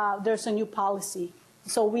when there's a new policy.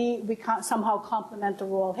 So we can't somehow complement the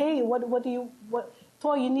role. Hey,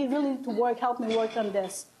 Toy, you really need to help me work on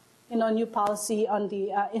this, new policy on the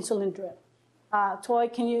insulin drip. Toy,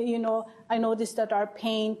 can I noticed that our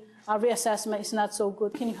pain reassessment is not so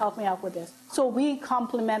good. Can you help me out with this? So we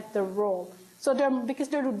complement the role. So because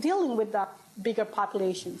they're dealing with the bigger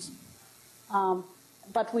populations.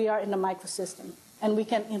 But we are in the microsystem, and we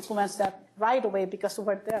can influence that right away because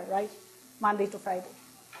we're there, right? Monday to Friday.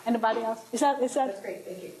 Anybody else? Is that? That's great,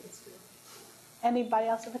 thank you. That's good. Anybody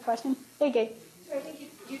else have a question? Hey, Gay. So I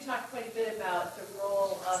think you talked quite a bit about the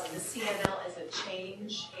role of the CNL as a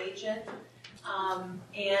change agent.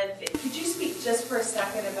 And could you speak just for a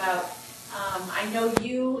second about, I know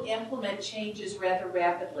you implement changes rather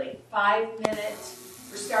rapidly. 5 minutes,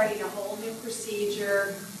 we're starting a whole new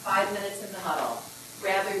procedure, 5 minutes in the huddle,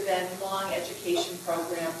 rather than long education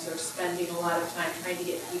programs or spending a lot of time trying to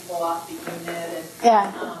get people off the unit.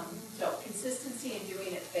 And, so consistency in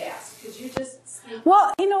doing it fast. Could you just speak?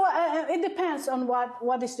 Well, it depends on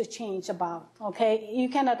what is the change about, okay? You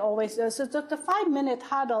cannot always, so the 5 minute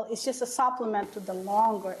huddle is just a supplement to the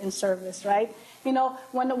longer in service, right?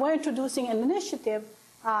 When we're introducing an initiative,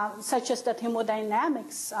 such as that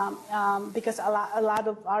hemodynamics, because a lot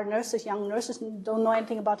of our nurses, young nurses, don't know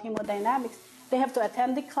anything about hemodynamics. They have to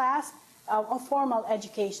attend the class of formal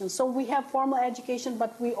education. So we have formal education,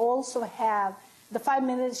 but we also have the 5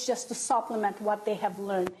 minutes just to supplement what they have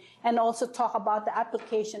learned and also talk about the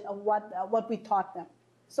application of what we taught them.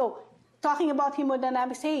 So talking about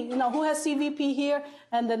hemodynamics, hey, who has CVP here?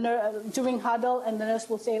 And during huddle, and the nurse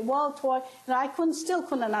will say, well, Toy, I still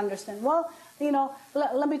couldn't understand. Well,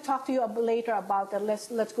 let me talk to you later about that.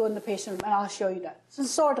 Let's go in the patient room, and I'll show you that. So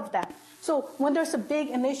sort of that. So when there's a big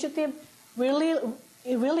initiative,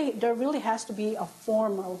 there really has to be a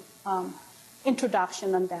formal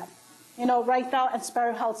introduction on that. Right now at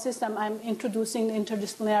Sparrow Health System, I'm introducing the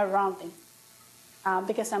interdisciplinary rounding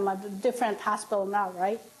because I'm at a different hospital now,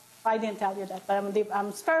 right? I didn't tell you that, but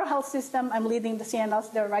I'm Sparrow Health System. I'm leading the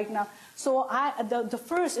CNLs there right now. So the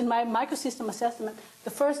first, in my microsystem assessment,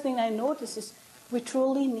 the first thing I noticed is we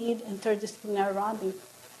truly need interdisciplinary rounding.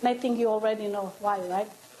 And I think you already know why, right?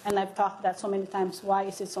 And I've talked that so many times. Why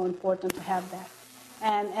is it so important to have that?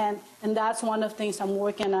 And that's one of the things I'm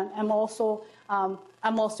working on. I'm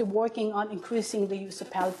also working on increasing the use of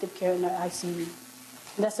palliative care in our ICU.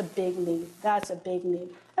 That's a big need. That's a big need.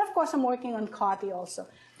 And of course, I'm working on CAUTI also.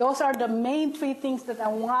 Those are the main 3 things that I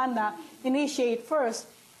want to initiate first.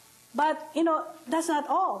 But, that's not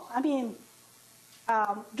all. I mean,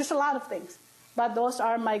 there's a lot of things. But those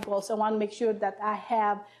are my goals. I want to make sure that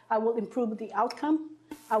I will improve the outcome.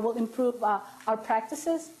 I will improve our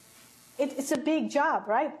practices. It's a big job,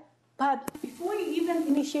 right? But before you even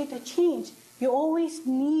initiate a change, you always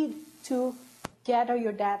need to gather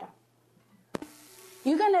your data.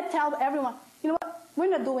 You're going to tell everyone, what, we're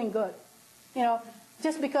not doing good.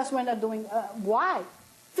 Just because we're not doing, why?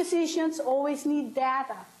 Physicians always need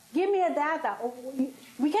data. Give me a data.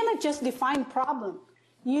 We cannot just define problem.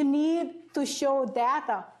 You need to show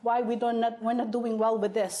data why we're not doing well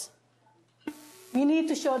with this. You need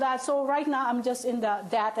to show that. So right now, I'm just in the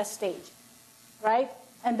data stage, right?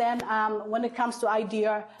 And then when it comes to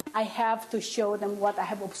IDR, I have to show them what I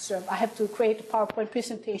have observed. I have to create a PowerPoint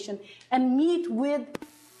presentation and meet with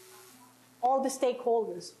all the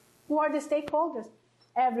stakeholders. Who are the stakeholders?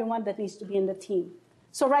 Everyone that needs to be in the team.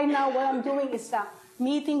 So right now, what I'm doing is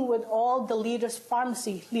meeting with all the leaders,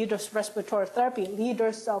 pharmacy, leaders, respiratory therapy,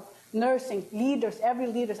 leaders of nursing, every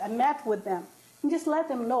leaders. I met with them and just let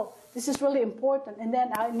them know this is really important. And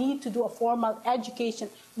then I need to do a formal education,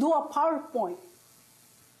 do a PowerPoint,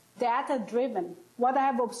 data-driven, what I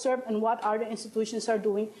have observed and what other institutions are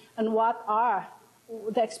doing and what are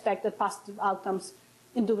the expected positive outcomes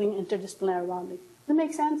in doing interdisciplinary rounding. Does that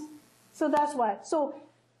make sense? So that's why. So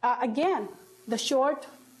again, the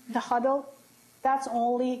huddle, that's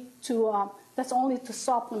only to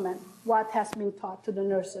supplement what has been taught to the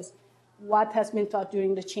nurses, what has been taught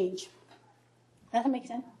during the change. Does that make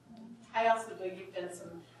sense? I also believe you've done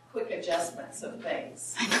some quick adjustments of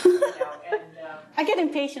things. I get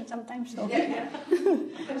impatient sometimes. So. Yeah.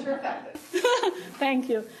 But you're effective. Thank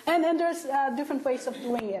you. And there's different ways of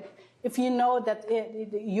doing it. If you know that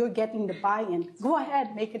you're getting the buy-in, go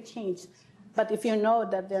ahead, make a change. But if you know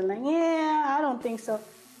that they're like, yeah, I don't think so,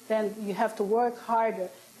 then you have to work harder.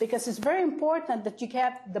 because it's very important that you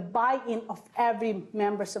get the buy-in of every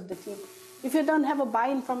members of the team. If you don't have a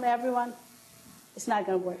buy-in from everyone, it's not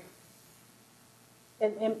going to work.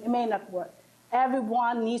 It may not work.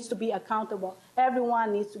 Everyone needs to be accountable.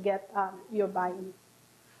 Everyone needs to get your buy-in,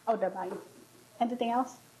 or their buy-in. Anything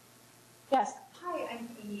else? Yes. Hi, I'm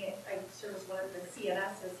Amy. I serve as one of the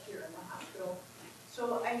CNSs here in the hospital.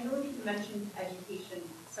 So I know you mentioned education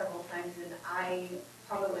several times, and I,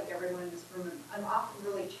 probably like everyone in this room, I'm often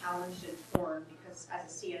really challenged and torn because as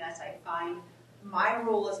a CNS I find my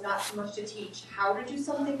role is not so much to teach how to do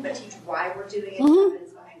something, but teach why we're doing it,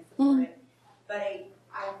 evidence behind support it. But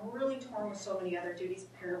I'm really torn with so many other duties.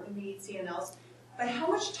 Apparently we need CNLs. But how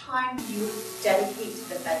much time do you dedicate to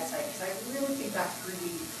the bedside? Because I really think that's where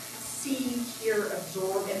you see, hear,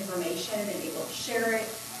 absorb information and able to share it.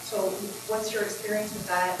 So what's your experience with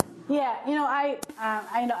that? Yeah, you know, I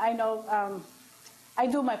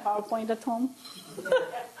do my PowerPoint at home.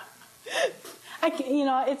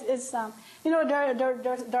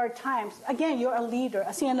 There are times, again, you're a leader,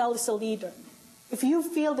 a CNL is a leader. If you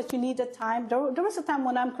feel that you need the time, there was a time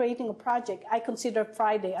when I'm creating a project, I consider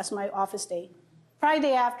Friday as my office day.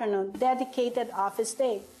 Friday afternoon, dedicated office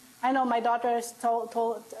day. I know my daughter is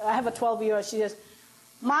told I have a 12-year-old, she says,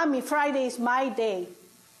 Mommy, Friday is my day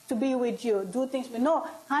to be with you, do things. No,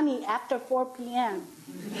 honey, after 4 p.m.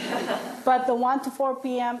 But the 1 to 4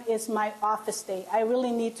 p.m. is my office day. I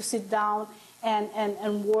really need to sit down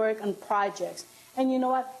and work on projects. And you know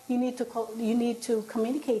what? You need to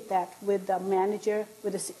communicate that with the manager,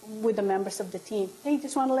 with the members of the team. Hey,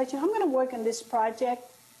 just want to let you know, I'm going to work on this project,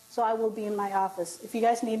 so I will be in my office. If you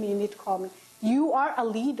guys need me, you need to call me. You are a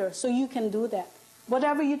leader, so you can do that.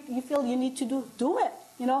 Whatever you feel you need to do, do it.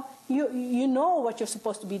 You know what you're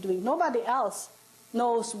supposed to be doing. Nobody else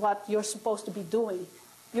knows what you're supposed to be doing.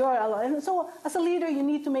 And so as a leader, you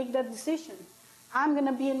need to make that decision. I'm going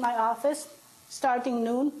to be in my office starting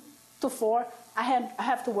noon to 4. I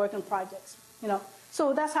have to work on projects.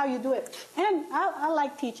 So that's how you do it. And I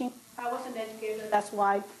like teaching. I was an educator. That's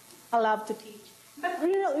why I love to teach. But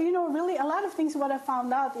really, a lot of things. What I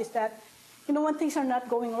found out is that, when things are not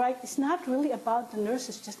going right, it's not really about the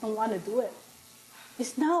nurses just don't want to do it.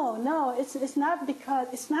 It's not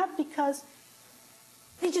because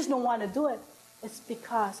they just don't want to do it. It's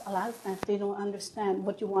because a lot of times they don't understand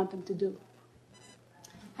what you want them to do.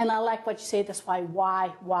 And I like what you say. That's why.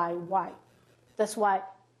 That's why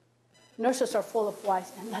nurses are full of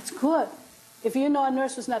whys, and that's good. If you know a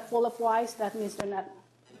nurse who's not full of whys, that means they're not.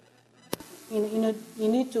 You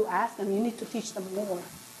need to ask them. You need to teach them more.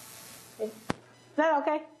 Okay. Is that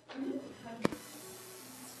okay?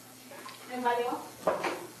 Anybody else?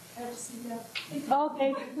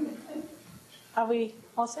 Okay. Are we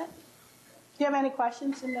all set? Do you have any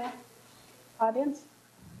questions in the audience?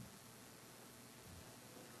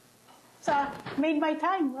 So, made my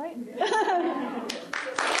time, right?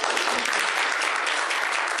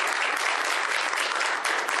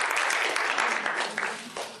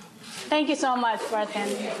 Thank you so much for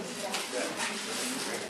attending.